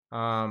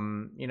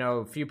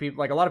 A few people,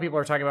 like a lot of people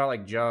are talking about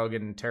like Jug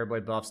and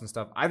Terrorblade buffs and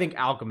stuff. I think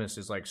Alchemist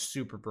is like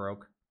super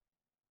broke.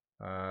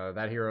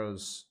 That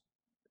hero's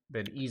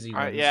been easy.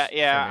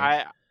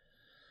 Yeah.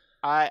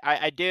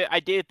 I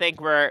do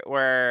think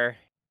we're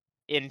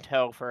in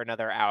tow for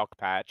another Alch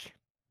patch.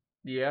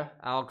 Yeah,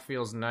 Alch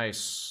feels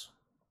nice.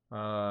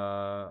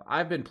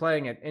 I've been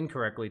playing it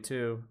incorrectly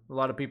too. A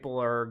lot of people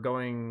are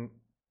going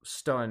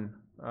stun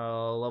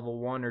level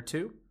 1 or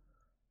 2,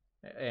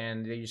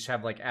 and you just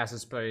have like acid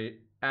spray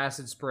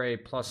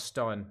plus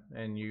stun,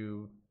 and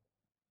you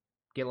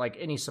get like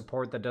any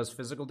support that does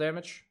physical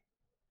damage.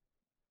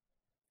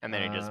 And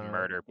then you just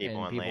murder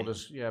people in lane.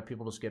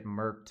 People just get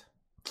murked.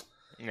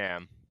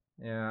 Yeah.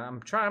 Yeah,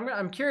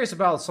 I'm curious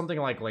about something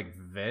like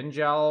Venge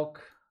Alch,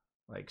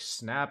 like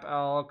Snap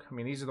Alch. I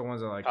mean, these are the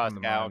ones that like Tusk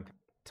come to mind.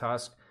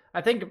 Tusk.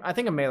 I think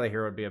a melee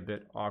hero would be a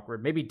bit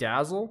awkward. Maybe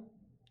Dazzle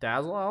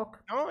Alch.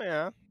 Oh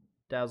yeah.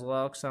 Dazzle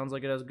Alch sounds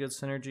like it has good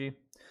synergy.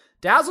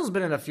 Dazzle's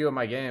been in a few of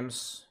my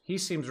games. He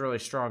seems really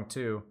strong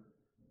too.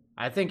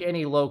 I think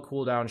any low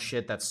cooldown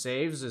shit that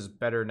saves is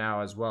better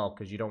now as well,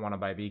 because you don't want to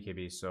buy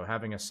BKB. So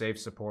having a save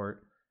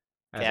support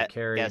as a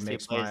carry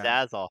makes who plays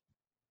Dazzle?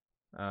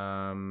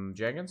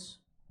 Jenkins?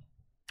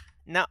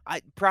 No,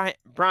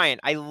 Brian,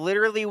 I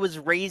literally was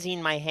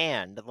raising my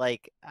hand.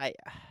 Like,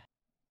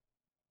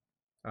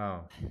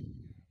 Oh.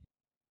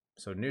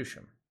 So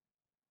Nusham.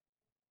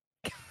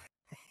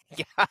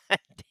 God damn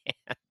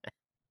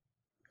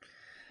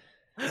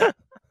it.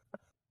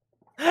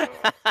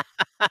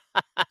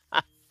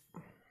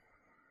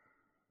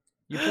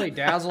 You play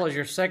Dazzle as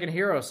your second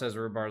hero, says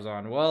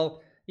Rubarzon.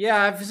 Well,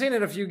 yeah, I've seen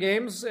it a few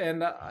games,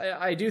 and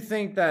I do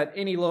think that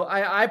any low...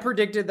 I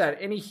predicted that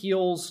any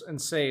heals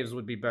and saves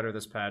would be better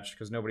this patch,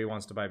 because nobody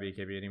wants to buy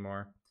BKB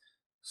anymore.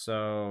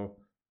 So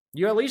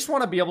you at least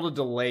want to be able to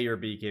delay your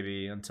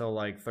BKB until,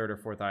 like, 3rd or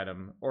 4th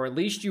item. Or at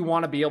least you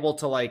want to be able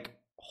to, like,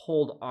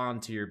 hold on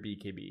to your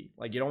BKB.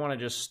 Like, you don't want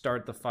to just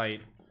start the fight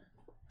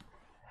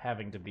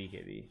having to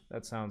BKB.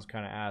 That sounds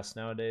kind of ass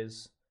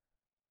nowadays.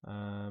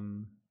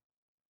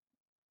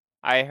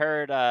 I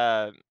heard,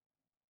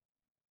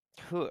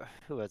 who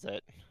was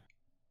it?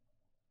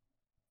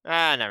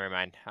 Never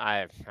mind.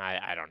 I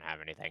don't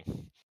have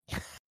anything.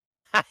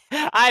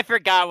 I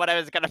forgot what I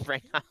was gonna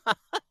bring up.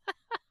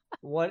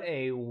 What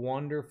a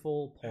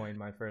wonderful point,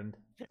 my friend.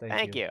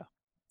 Thank you.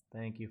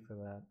 Thank you for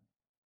that.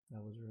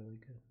 That was really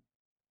good.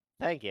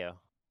 Thank you.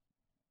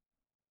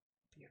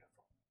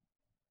 Beautiful.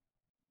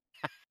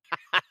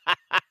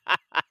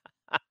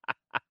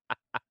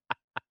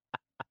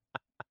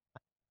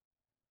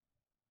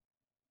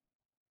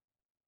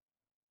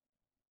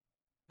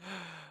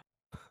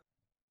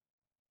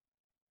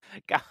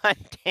 God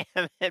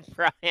damn it,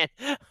 Brian.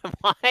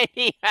 Why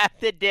do you have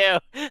to do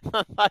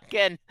the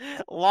fucking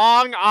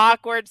long,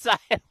 awkward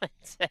silences?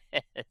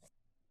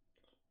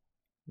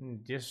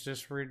 Just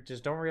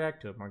don't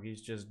react to it, monkeys.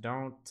 Just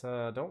don't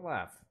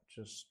laugh.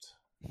 Just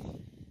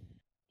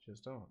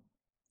don't.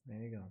 There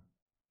you go.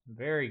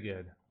 Very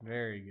good.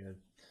 Very good.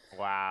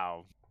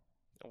 Wow.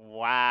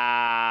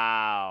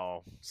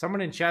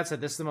 Someone in chat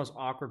said this is the most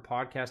awkward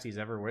podcast he's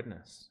ever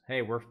witnessed.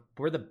 Hey, we're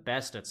the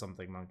best at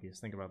something, monkeys.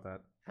 Think about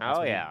that.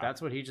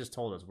 That's what he just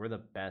told us. We're the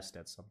best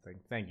at something.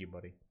 Thank you,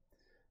 buddy.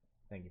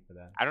 Thank you for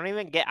that. I don't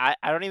even get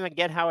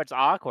how it's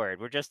awkward.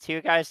 We're just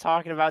two guys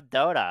talking about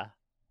Dota.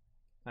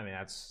 I mean,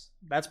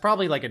 that's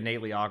probably like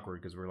innately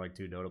awkward because we're like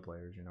two Dota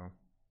players, you know.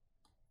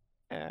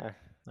 Yeah.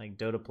 Like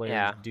Dota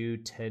players do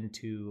tend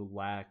to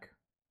lack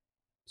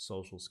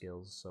social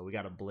skills, so we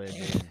got to blend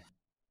in.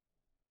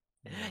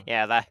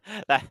 Yeah,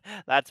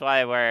 that's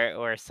why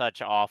we're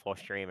such awful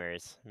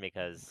streamers,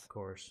 because of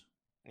course,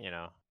 you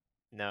know,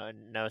 no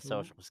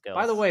social skills.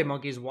 By the way,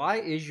 monkeys, why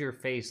is your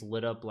face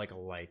lit up like a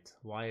light?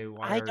 Why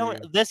I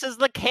don't. This is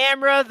the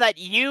camera that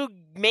you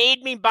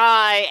made me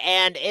buy,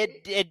 and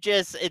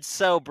it's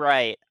so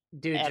bright,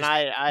 dude. And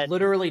just I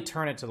literally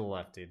turn it to the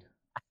left, dude.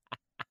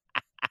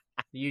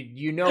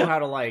 You know how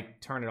to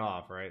like turn it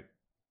off, right?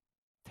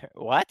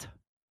 What?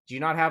 Do you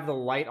not have the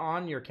light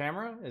on your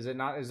camera? Is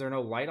there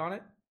no light on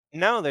it?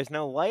 No, there's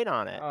no light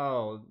on it.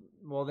 Oh,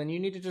 well then you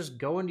need to just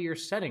go into your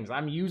settings.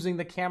 I'm using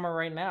the camera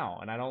right now,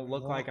 and I don't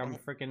look like I'm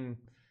freaking...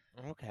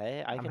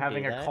 Okay, I'm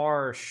having a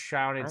car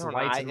shout its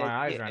lights in my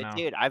eyes right now.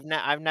 Dude,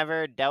 I've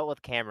never dealt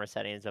with camera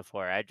settings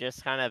before. I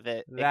just kind of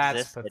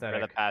existed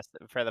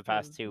for the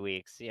past 2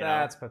 weeks.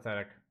 That's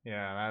pathetic.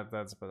 Yeah,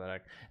 that's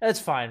pathetic. It's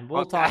fine.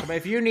 We'll talk about it.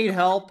 If you need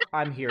help,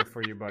 I'm here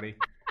for you, buddy.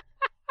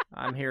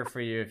 I'm here for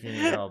you if you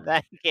need help.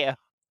 Thank you.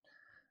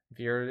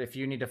 If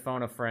you need to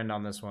phone a friend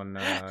on this one,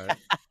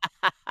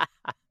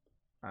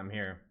 I'm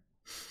here.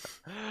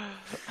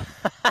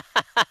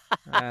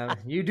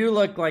 You do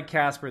look like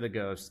Casper the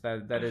Ghost.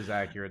 That is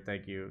accurate.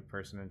 Thank you,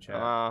 person in chat.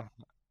 All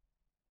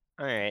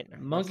right.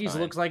 Monkeys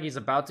looks like he's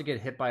about to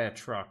get hit by a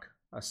truck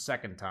a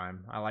second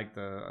time. I like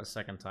a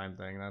second time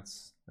thing.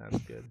 That's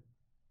good.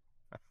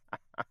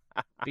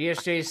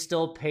 BSJ is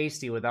still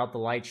pasty without the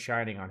light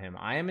shining on him.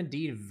 I am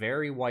indeed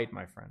very white,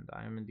 my friend.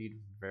 I am indeed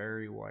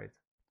very white.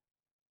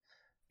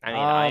 I mean,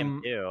 I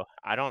am too.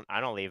 I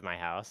don't leave my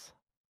house.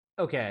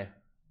 Okay,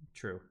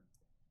 true.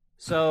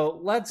 So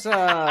let's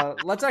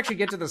actually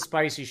get to the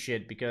spicy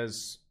shit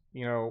because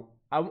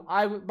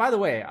I by the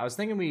way, I was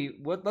thinking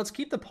let's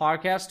keep the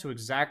podcast to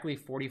exactly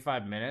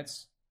 45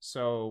 minutes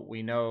so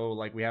we know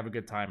we have a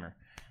good timer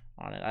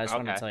on it. I just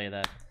want to tell you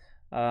that.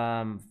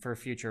 For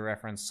future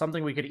reference,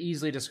 something we could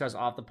easily discuss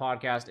off the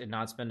podcast and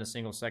not spend a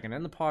single second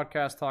in the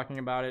podcast talking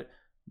about it.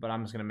 But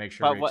I'm just gonna make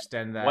sure we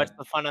extend that. What's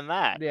the fun in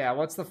that? Yeah,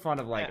 what's the fun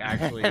of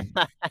actually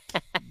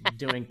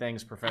doing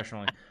things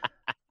professionally?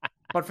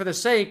 But for the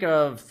sake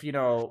of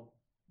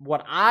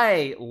what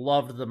I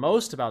loved the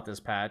most about this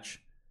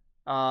patch,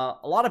 a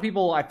lot of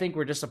people I think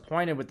were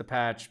disappointed with the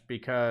patch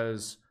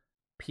because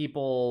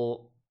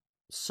people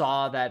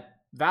saw that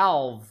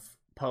Valve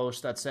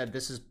post that said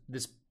this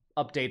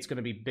update's going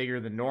to be bigger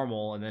than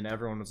normal, and then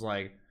everyone was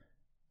like,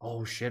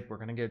 oh shit, we're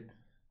going to get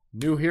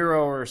new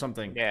hero or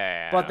something.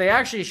 Yeah. But they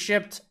actually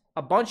shipped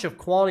a bunch of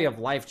quality of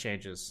life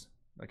changes.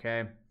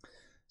 Okay.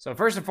 So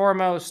first and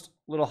foremost,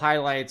 little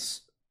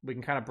highlights, we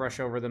can kind of brush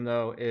over them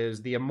though,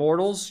 is the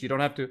immortals. You don't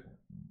have to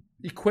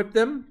equip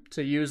them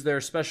to use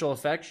their special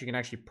effects. You can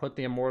actually put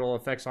the immortal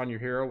effects on your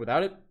hero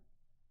without it,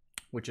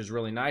 which is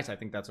really nice. I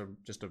think that's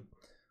just a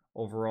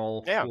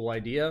overall cool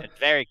idea. It's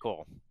very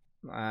cool.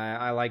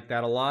 I like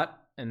that a lot.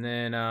 And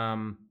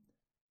then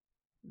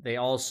they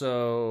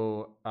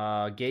also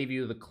gave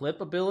you the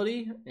clip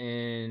ability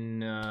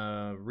in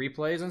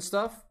replays and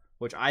stuff,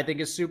 which I think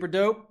is super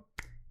dope.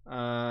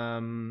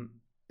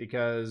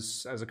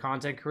 Because as a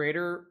content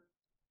creator,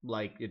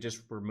 it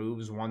just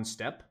removes one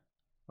step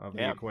of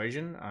the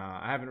equation.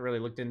 I haven't really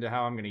looked into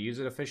how I'm going to use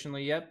it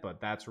efficiently yet,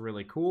 but that's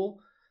really cool.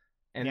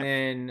 And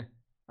then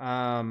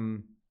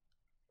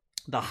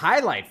the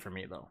highlight for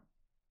me, though,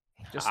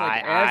 just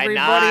like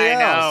everybody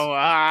else.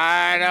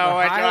 I know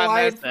which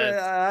one this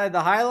is.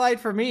 The highlight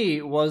for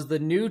me was the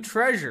new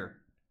treasure.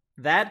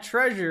 That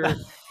treasure...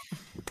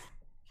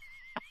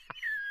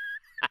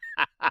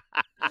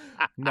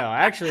 No,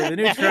 actually, the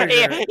new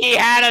treasure... he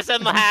had us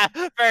in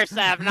the first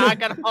half, not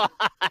gonna lie.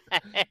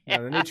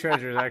 No, the new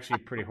treasure is actually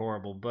pretty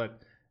horrible,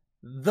 but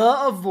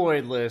the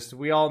avoid list,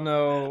 we all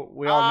know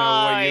we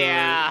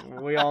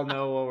all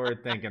know what we're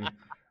thinking.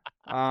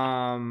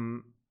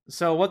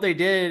 So what they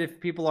did,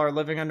 if people are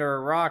living under a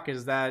rock,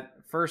 is that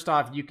first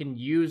off, you can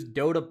use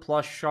Dota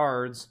Plus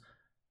shards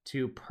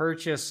to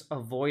purchase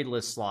avoid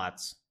list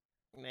slots.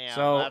 Yeah,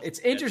 so it's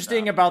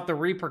interesting about the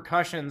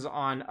repercussions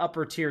on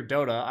upper tier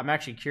Dota. I'm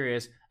actually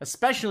curious,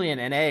 especially in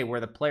NA where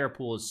the player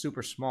pool is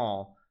super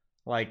small.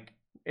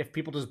 If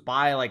people just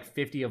buy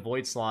 50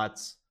 avoid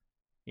slots,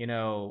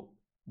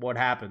 what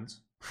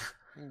happens?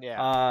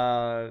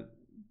 Yeah.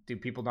 Do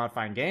people not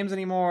find games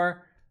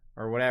anymore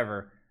or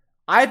whatever?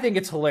 I think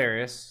it's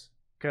hilarious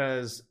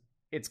because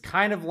it's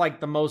kind of like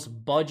the most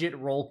budget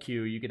role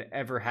queue you could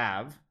ever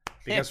have.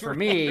 Because for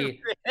me,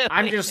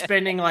 I'm just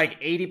spending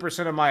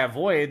 80% of my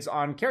avoids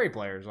on carry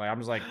players. I'm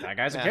just like, that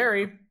guy's a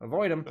carry,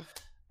 avoid him.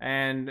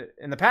 And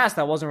in the past,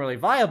 that wasn't really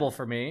viable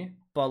for me.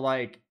 But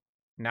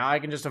now I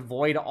can just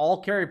avoid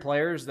all carry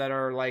players that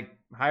are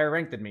higher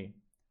ranked than me.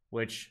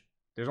 Which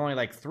there's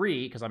only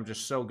 3 because I'm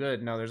just so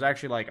good. No, there's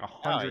actually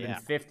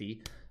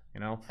 150.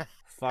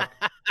 Fuck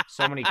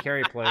so many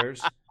carry players.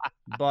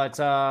 But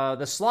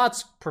the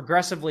slots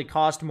progressively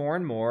cost more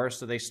and more,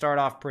 so they start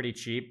off pretty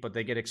cheap, but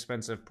they get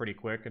expensive pretty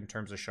quick in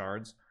terms of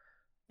shards.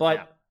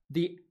 But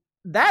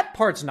that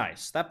part's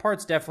nice. That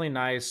part's definitely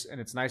nice, and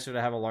it's nicer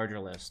to have a larger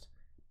list.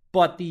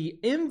 But the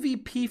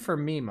MVP for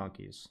me,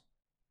 monkeys,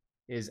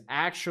 is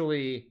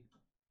actually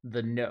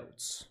the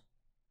notes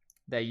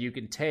that you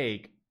can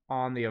take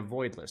on the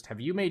avoid list.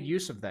 Have you made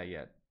use of that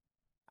yet?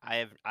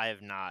 I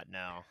have not,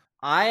 no.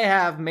 I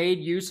have made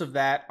use of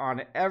that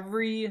on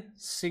every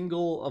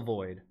single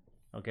avoid,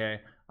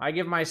 okay? I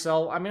give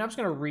myself... I'm just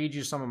going to read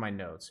you some of my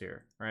notes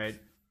here, right?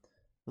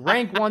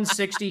 Rank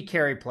 160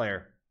 carry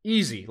player.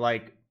 Easy.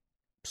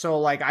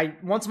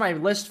 Once my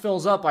list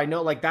fills up, I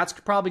know, that's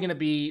probably going to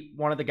be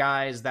one of the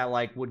guys that,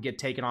 would get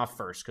taken off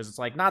first, because it's,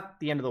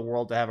 not the end of the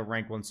world to have a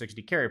rank 160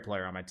 carry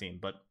player on my team,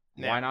 but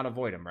why not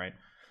avoid him, right?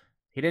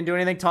 He didn't do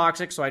anything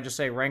toxic, so I just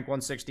say rank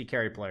 160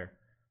 carry player.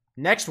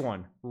 Next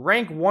one,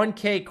 rank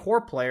 1K core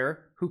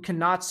player who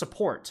cannot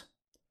support.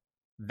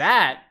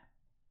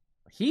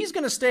 He's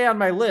going to stay on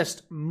my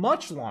list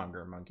much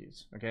longer,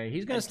 monkeys. Okay,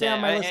 he's going to stay on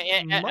my list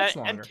much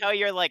longer. Until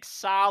you're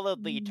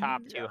solidly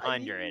top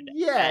 200.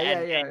 Yeah.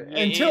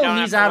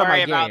 Until he's out of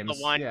my games.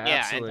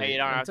 Absolutely.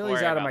 Until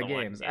he's out of my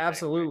games.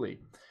 Absolutely.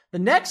 The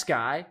next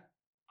guy,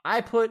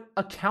 I put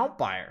account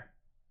buyer.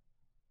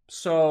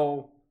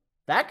 So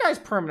that guy's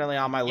permanently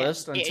on my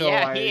list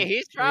until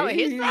he's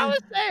probably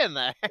staying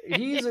there.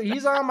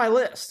 he's on my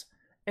list.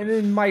 And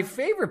then my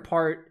favorite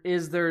part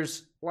is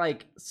there's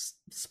like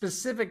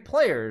specific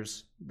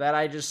players that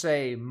I just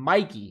say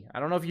Mikey. I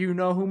don't know if you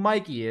know who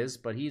Mikey is,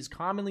 but he's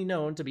commonly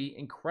known to be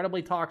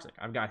incredibly toxic.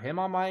 I've got him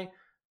on my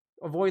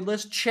avoid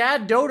list.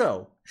 Chad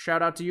Dodo.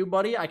 Shout out to you,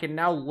 buddy. I can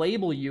now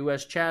label you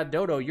as Chad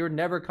Dodo. You're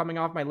never coming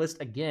off my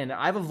list again.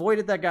 I've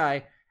avoided that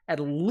guy at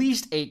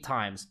least 8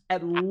 times.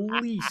 At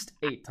least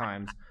 8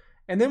 times.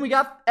 And then we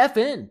got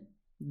FN.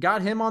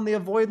 Got him on the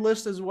avoid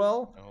list as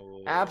well.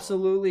 Oh.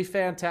 Absolutely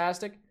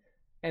fantastic.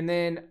 And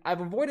then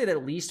I've avoided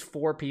at least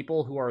 4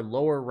 people who are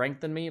lower ranked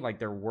than me, like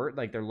they're lower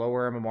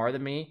MMR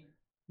than me,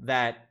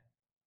 that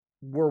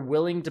were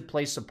willing to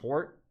play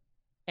support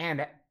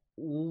and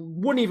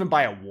wouldn't even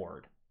buy a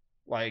ward.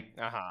 Like,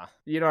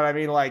 you know what I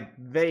mean? Like,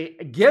 they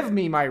give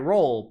me my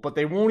role, but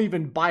they won't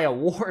even buy a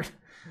ward.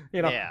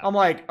 You know, yeah. I'm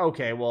like,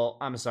 okay, well,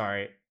 I'm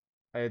sorry.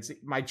 It's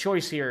my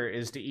choice here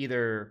is to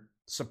either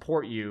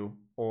support you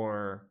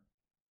or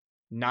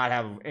not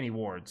have any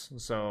wards.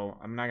 So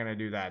I'm not gonna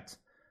do that.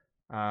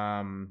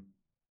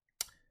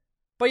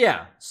 But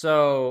yeah,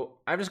 so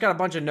I've just got a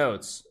bunch of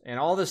notes, and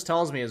all this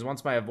tells me is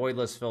once my avoid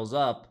list fills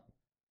up,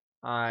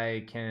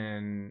 I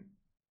can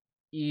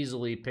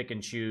easily pick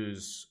and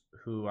choose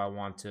who I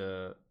want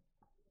to,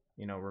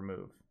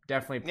 remove.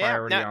 Definitely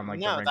priority on the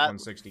rank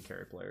 160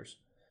 carry players.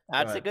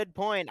 That's a good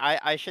point.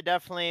 I should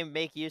definitely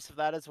make use of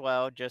that as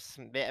well, just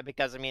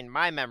because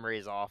my memory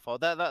is awful.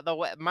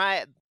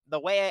 The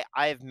way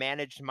I've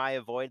managed my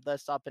avoid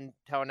list up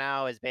until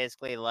now is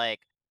basically like,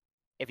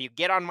 if you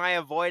get on my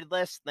avoid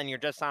list, then you're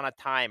just on a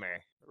timer,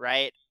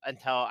 right?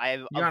 Until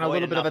you're on a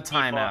little bit of a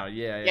timeout.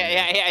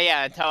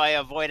 Yeah. Until I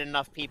avoid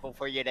enough people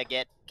for you to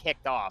get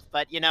kicked off.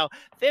 But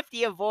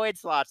 50 avoid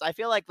slots, I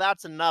feel like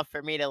that's enough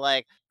for me to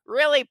like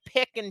really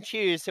pick and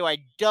choose who I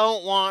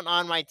don't want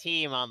on my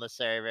team on the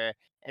server.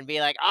 And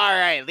be like, all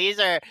right,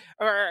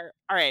 all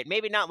right,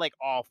 maybe not like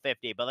all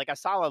 50, but like a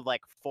solid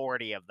like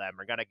 40 of them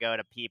are going to go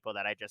to people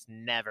that I just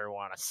never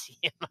want to see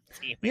in my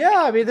team.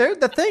 Yeah,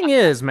 the thing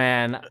is,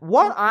 man,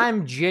 what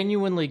I'm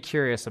genuinely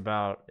curious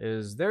about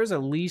is there's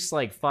at least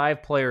like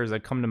 5 players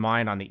that come to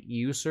mind on the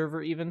EU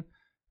server even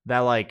that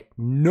like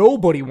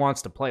nobody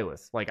wants to play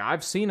with. Like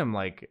I've seen them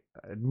like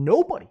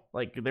nobody.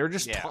 Like they're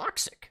just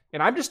toxic.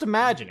 And I'm just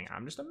imagining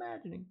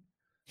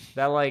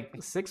that like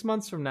 6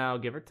 months from now,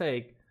 give or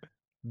take,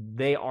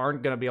 they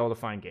aren't going to be able to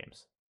find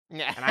games.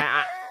 Yeah. And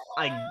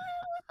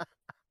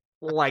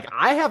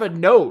I have a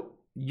note.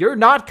 You're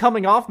not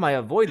coming off my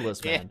avoid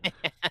list, man.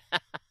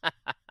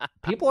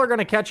 People are going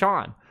to catch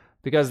on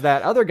because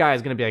that other guy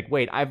is going to be like,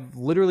 wait, I've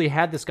literally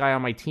had this guy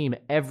on my team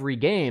every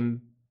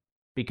game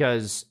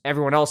because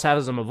everyone else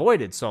has him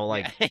avoided. So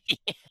like,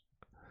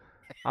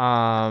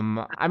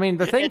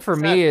 the thing for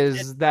me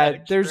is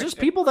that there's just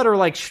people that are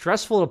like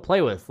stressful to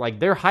play with. Like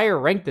they're higher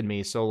ranked than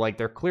me, so like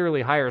they're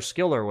clearly higher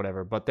skill or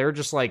whatever, but they're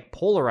just like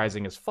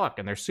polarizing as fuck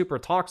and they're super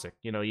toxic.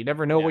 You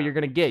never know what you're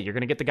going to get. You're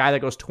going to get the guy that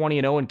goes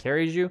 20-0 and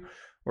carries you,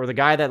 or the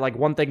guy that like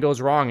one thing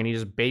goes wrong and he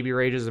just baby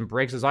rages and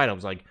breaks his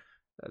items. Like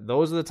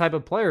those are the type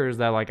of players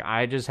that like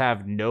I just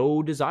have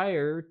no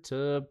desire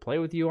to play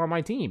with you on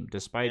my team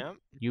despite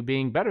you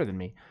being better than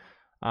me.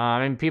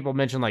 People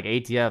mention like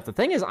ATF. The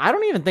thing is, I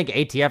don't even think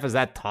ATF is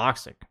that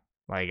toxic.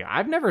 Like,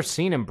 I've never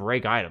seen him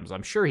break items.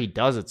 I'm sure he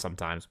does it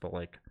sometimes, but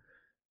like,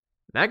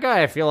 that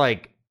guy, I feel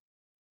like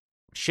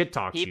shit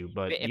talks you,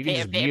 but you can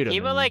just mute him.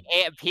 People like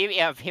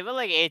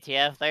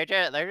ATF, they're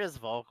just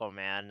vocal,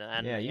 man.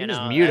 And, you can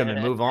just mute him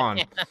and move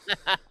on.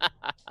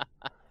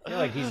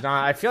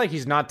 I feel like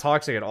he's not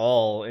toxic at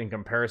all in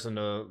comparison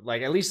to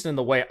like at least in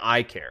the way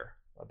I care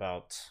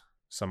about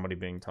somebody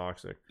being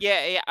toxic.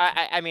 Yeah.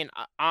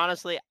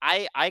 Honestly,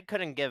 I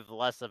couldn't give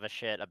less of a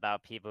shit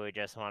about people who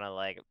just want to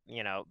like,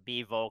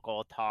 be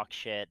vocal, talk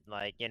shit,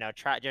 like,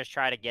 try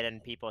to get in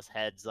people's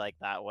heads like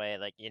that way.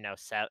 Like,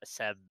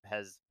 Seb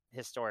has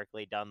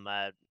historically done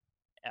that.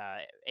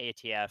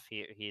 ATF,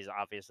 he's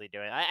obviously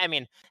doing.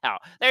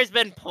 There's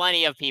been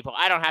plenty of people.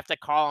 I don't have to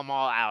call them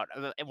all out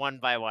one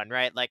by one,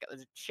 right? Like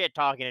shit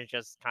talking is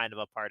just kind of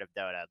a part of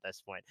Dota at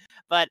this point.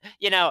 But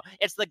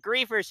it's the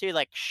griefers who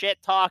like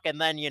shit talk and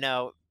then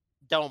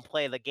don't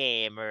play the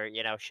game, or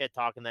shit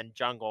talk and then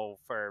jungle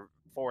for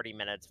 40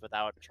 minutes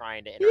without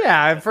trying to interact.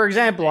 Yeah, for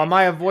example, on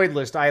my avoid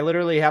list, I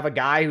literally have a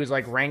guy who's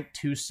like ranked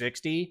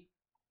 260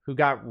 who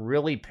got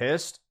really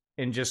pissed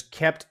and just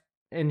kept.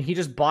 And he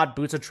just bought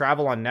Boots of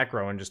Travel on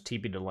Necro and just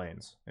TP'd to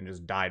lanes and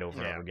just died over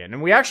and over again.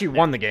 And we actually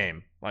won the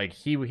game. Like,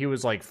 he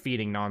was, like,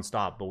 feeding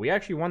nonstop. But we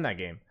actually won that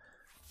game.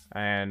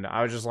 And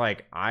I was just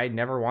like, I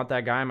never want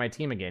that guy on my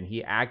team again.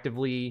 He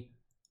actively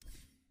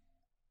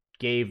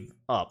gave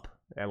up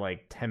at,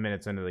 like, 10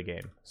 minutes into the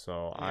game.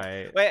 So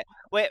Wait.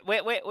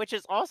 Which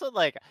is also,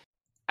 like,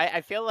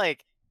 I feel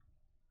like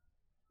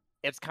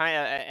it's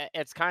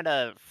kind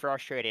of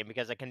frustrating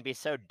because it can be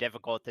so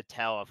difficult to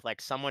tell if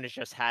like someone is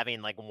just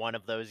having like one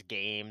of those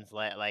games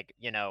like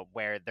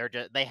where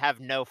they have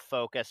no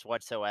focus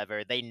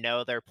whatsoever. They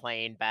know they're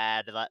playing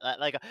bad.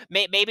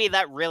 Maybe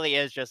that really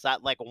is just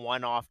that like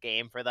one-off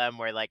game for them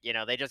where like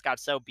they just got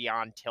so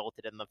beyond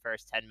tilted in the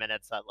first 10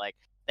 minutes that like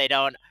they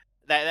don't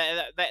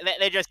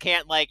they just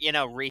can't like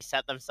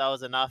reset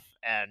themselves enough,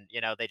 and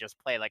they just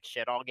play like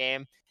shit all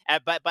game.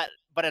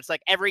 But it's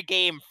like every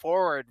game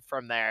forward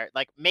from there,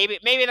 like maybe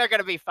they're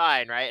gonna be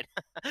fine, right?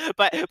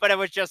 but it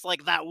was just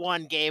like that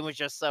one game was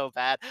just so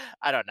bad.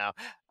 I don't know.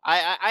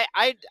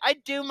 I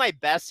do my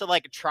best to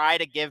like try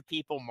to give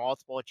people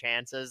multiple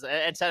chances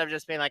instead of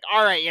just being like,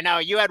 all right,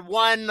 you had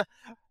one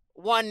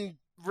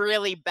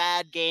really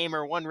bad game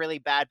or one really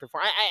bad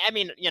performance. I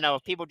mean,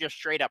 if people just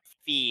straight up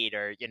feed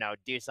or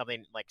do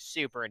something like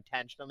super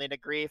intentionally to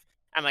grief,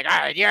 I'm like, all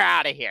right, you're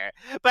out of here.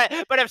 But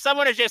if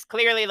someone is just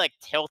clearly like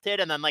tilted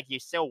and then like you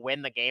still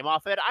win the game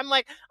off it, I'm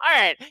like, all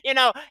right,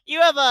 you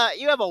have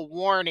a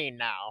warning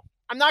now.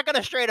 I'm not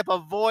gonna straight up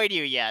avoid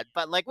you yet,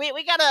 but like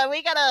we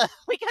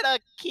gotta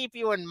keep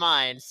you in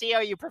mind. See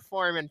how you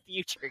perform in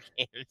future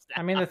games.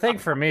 I mean, the thing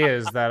for me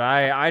is that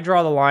I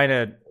draw the line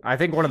at, I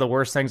think one of the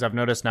worst things I've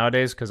noticed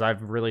nowadays, because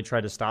I've really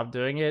tried to stop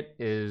doing it,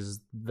 is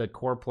the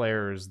core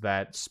players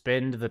that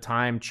spend the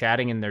time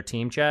chatting in their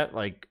team chat,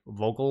 like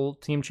vocal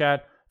team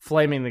chat,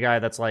 flaming the guy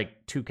that's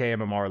like 2k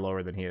MMR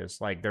lower than he is.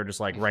 Like they're just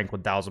like ranked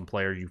 1,000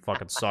 players, you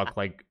fucking suck,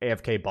 like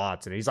AFK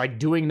bots, and he's like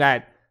doing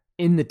that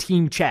in the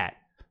team chat.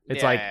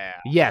 It's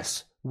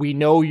yes, we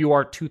know you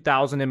are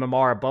 2,000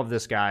 MMR above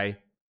this guy,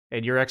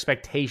 and your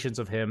expectations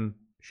of him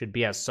should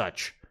be as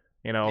such,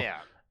 Yeah.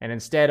 And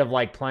instead of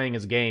like playing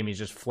his game, he's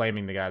just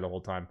flaming the guy the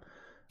whole time.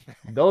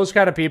 Those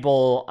kind of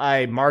people,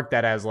 I mark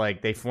that as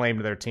like they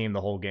flamed their team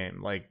the whole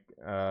game, like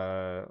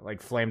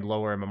flamed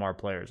lower MMR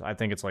players. I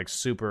think it's like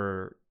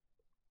super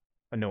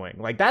annoying.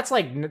 Like that's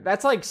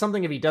like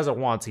something if he does it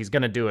once, he's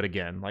gonna do it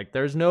again. Like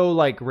there's no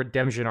like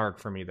redemption arc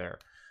for me there.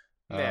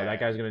 That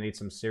guy's gonna need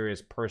some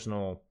serious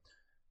personal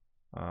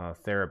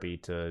therapy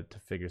to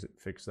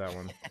fix that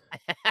one.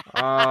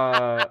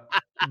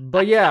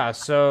 But yeah,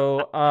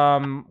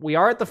 so we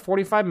are at the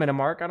 45-minute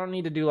mark. I don't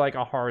need to do like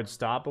a hard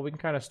stop, but we can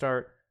kind of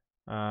start.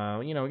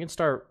 We can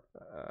start.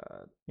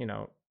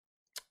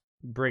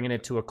 Bringing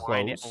it to a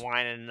close.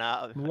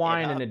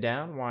 Winding it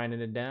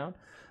down.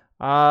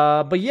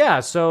 But yeah,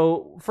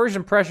 so first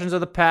impressions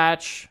of the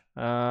patch.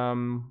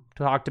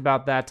 Talked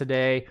about that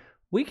today.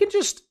 We can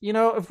just,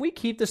 if we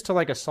keep this to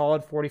like a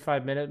solid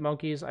 45-minute,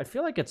 monkeys, I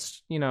feel like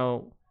it's,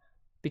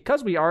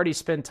 because we already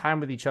spend time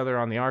with each other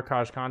on the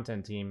Arkosh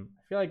content team,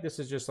 I feel like this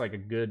is just like a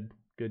good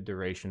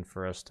duration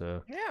for us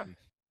to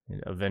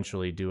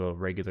eventually do a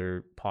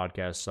regular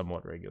podcast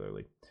somewhat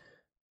regularly.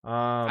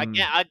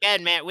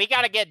 Again, man, we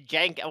got to get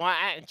Jenkins. Well,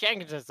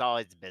 Jenkins is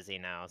always busy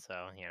now,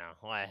 so,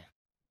 what?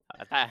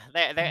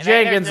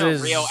 Jenkins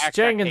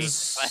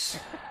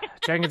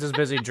is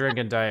busy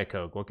drinking Diet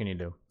Coke. What can you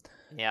do?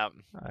 Yep.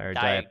 Or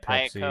Diet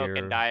Pepsi Coke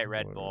and Diet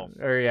Red Bull.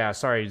 Or yeah,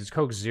 sorry,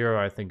 Coke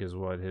Zero, I think, is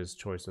what his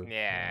choice of.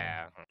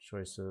 Yeah.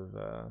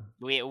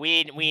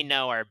 We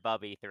know our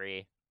Bubby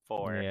 3,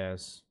 4.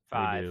 Yes,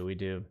 5. We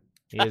do.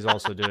 He is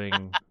also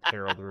doing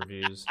Herald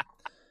reviews.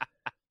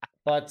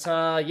 But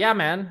yeah,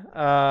 man,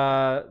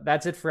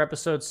 that's it for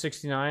episode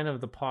 69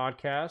 of the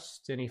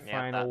podcast. Any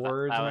final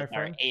words, my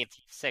friend? Our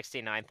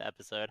 69th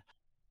episode.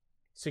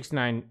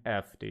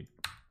 69F, dude.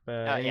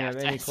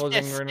 Any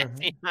closing?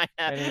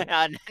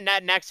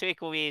 Next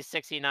week will be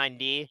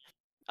 69D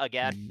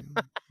again.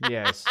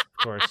 Yes, of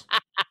course.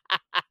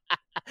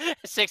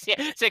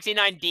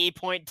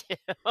 69D.2.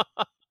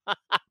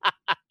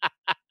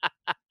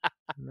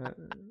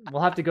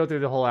 We'll have to go through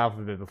the whole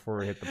alphabet before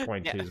we hit the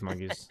point twos,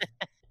 monkeys.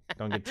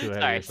 Don't get too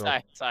ahead of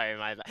yourself. Sorry,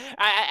 my bad.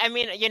 I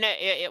mean,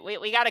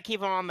 we got to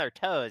keep them on their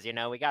toes.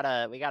 We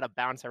gotta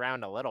bounce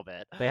around a little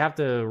bit. They have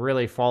to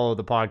really follow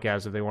the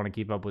podcast if they want to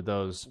keep up with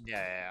those.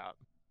 Yeah.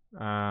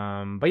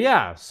 But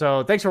yeah,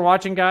 so thanks for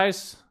watching,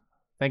 guys.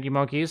 Thank you,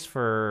 monkeys,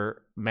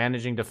 for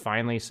managing to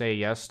finally say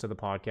yes to the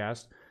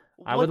podcast.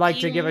 I would like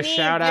to give a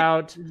shout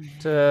out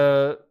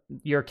to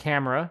your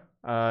camera.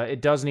 It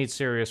does need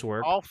serious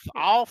work.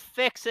 I'll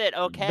fix it,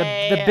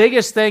 okay? The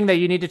biggest thing that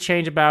you need to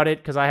change about it,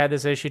 because I had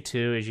this issue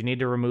too, is you need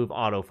to remove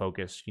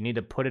autofocus. You need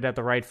to put it at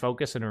the right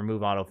focus and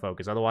remove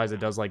autofocus. Otherwise, it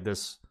does like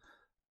this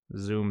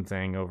zoom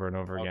thing over and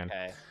over again.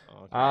 Okay.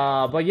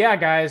 But yeah,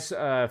 guys,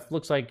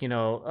 looks like,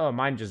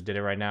 mine just did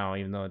it right now,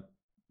 even though it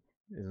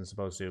isn't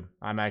supposed to.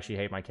 I'm actually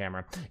hate my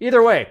camera.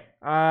 Either way,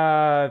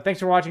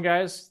 thanks for watching,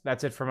 guys.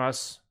 That's it from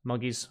us.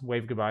 Monkeys,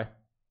 wave goodbye.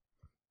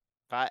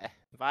 Bye,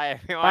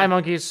 everyone. Bye,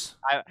 monkeys.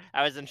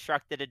 I was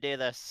instructed to do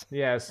this.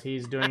 Yes,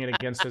 he's doing it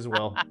against his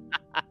will.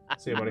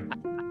 See you, buddy.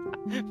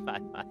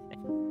 Bye.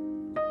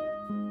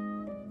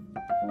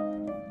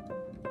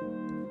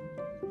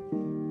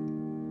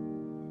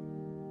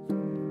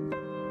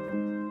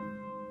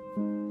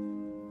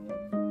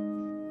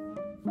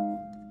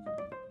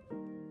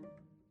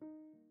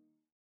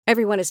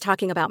 Everyone is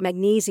talking about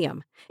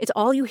magnesium. It's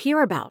all you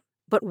hear about.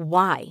 But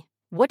why?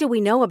 What do we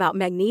know about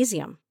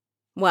magnesium?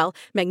 Well,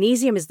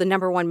 magnesium is the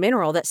 #1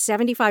 mineral that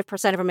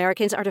 75% of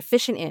Americans are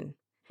deficient in.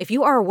 If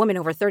you are a woman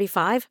over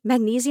 35,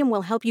 magnesium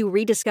will help you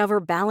rediscover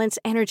balance,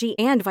 energy,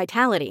 and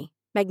vitality.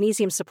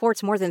 Magnesium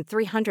supports more than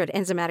 300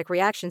 enzymatic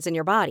reactions in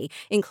your body,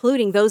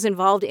 including those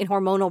involved in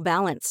hormonal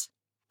balance.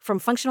 From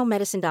functional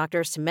medicine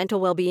doctors to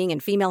mental well-being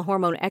and female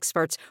hormone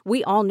experts,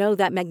 we all know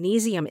that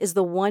magnesium is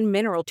the one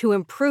mineral to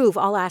improve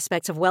all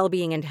aspects of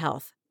well-being and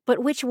health. But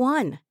which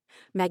one?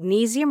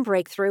 Magnesium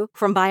Breakthrough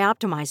from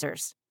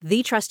Bioptimizers,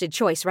 the trusted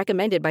choice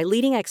recommended by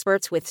leading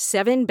experts with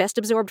 7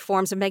 best-absorbed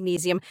forms of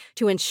magnesium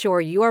to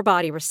ensure your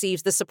body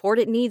receives the support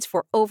it needs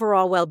for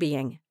overall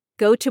well-being.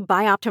 Go to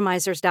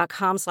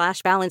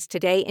bioptimizers.com/balance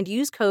today and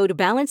use code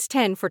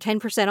BALANCE10 for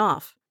 10%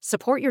 off.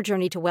 Support your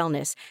journey to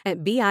wellness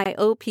at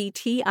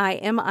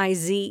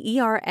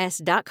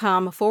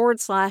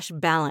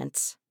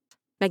bioptimizers.com/balance.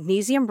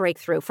 Magnesium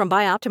Breakthrough from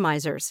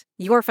Bioptimizers,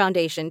 your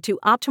foundation to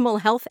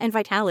optimal health and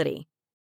vitality.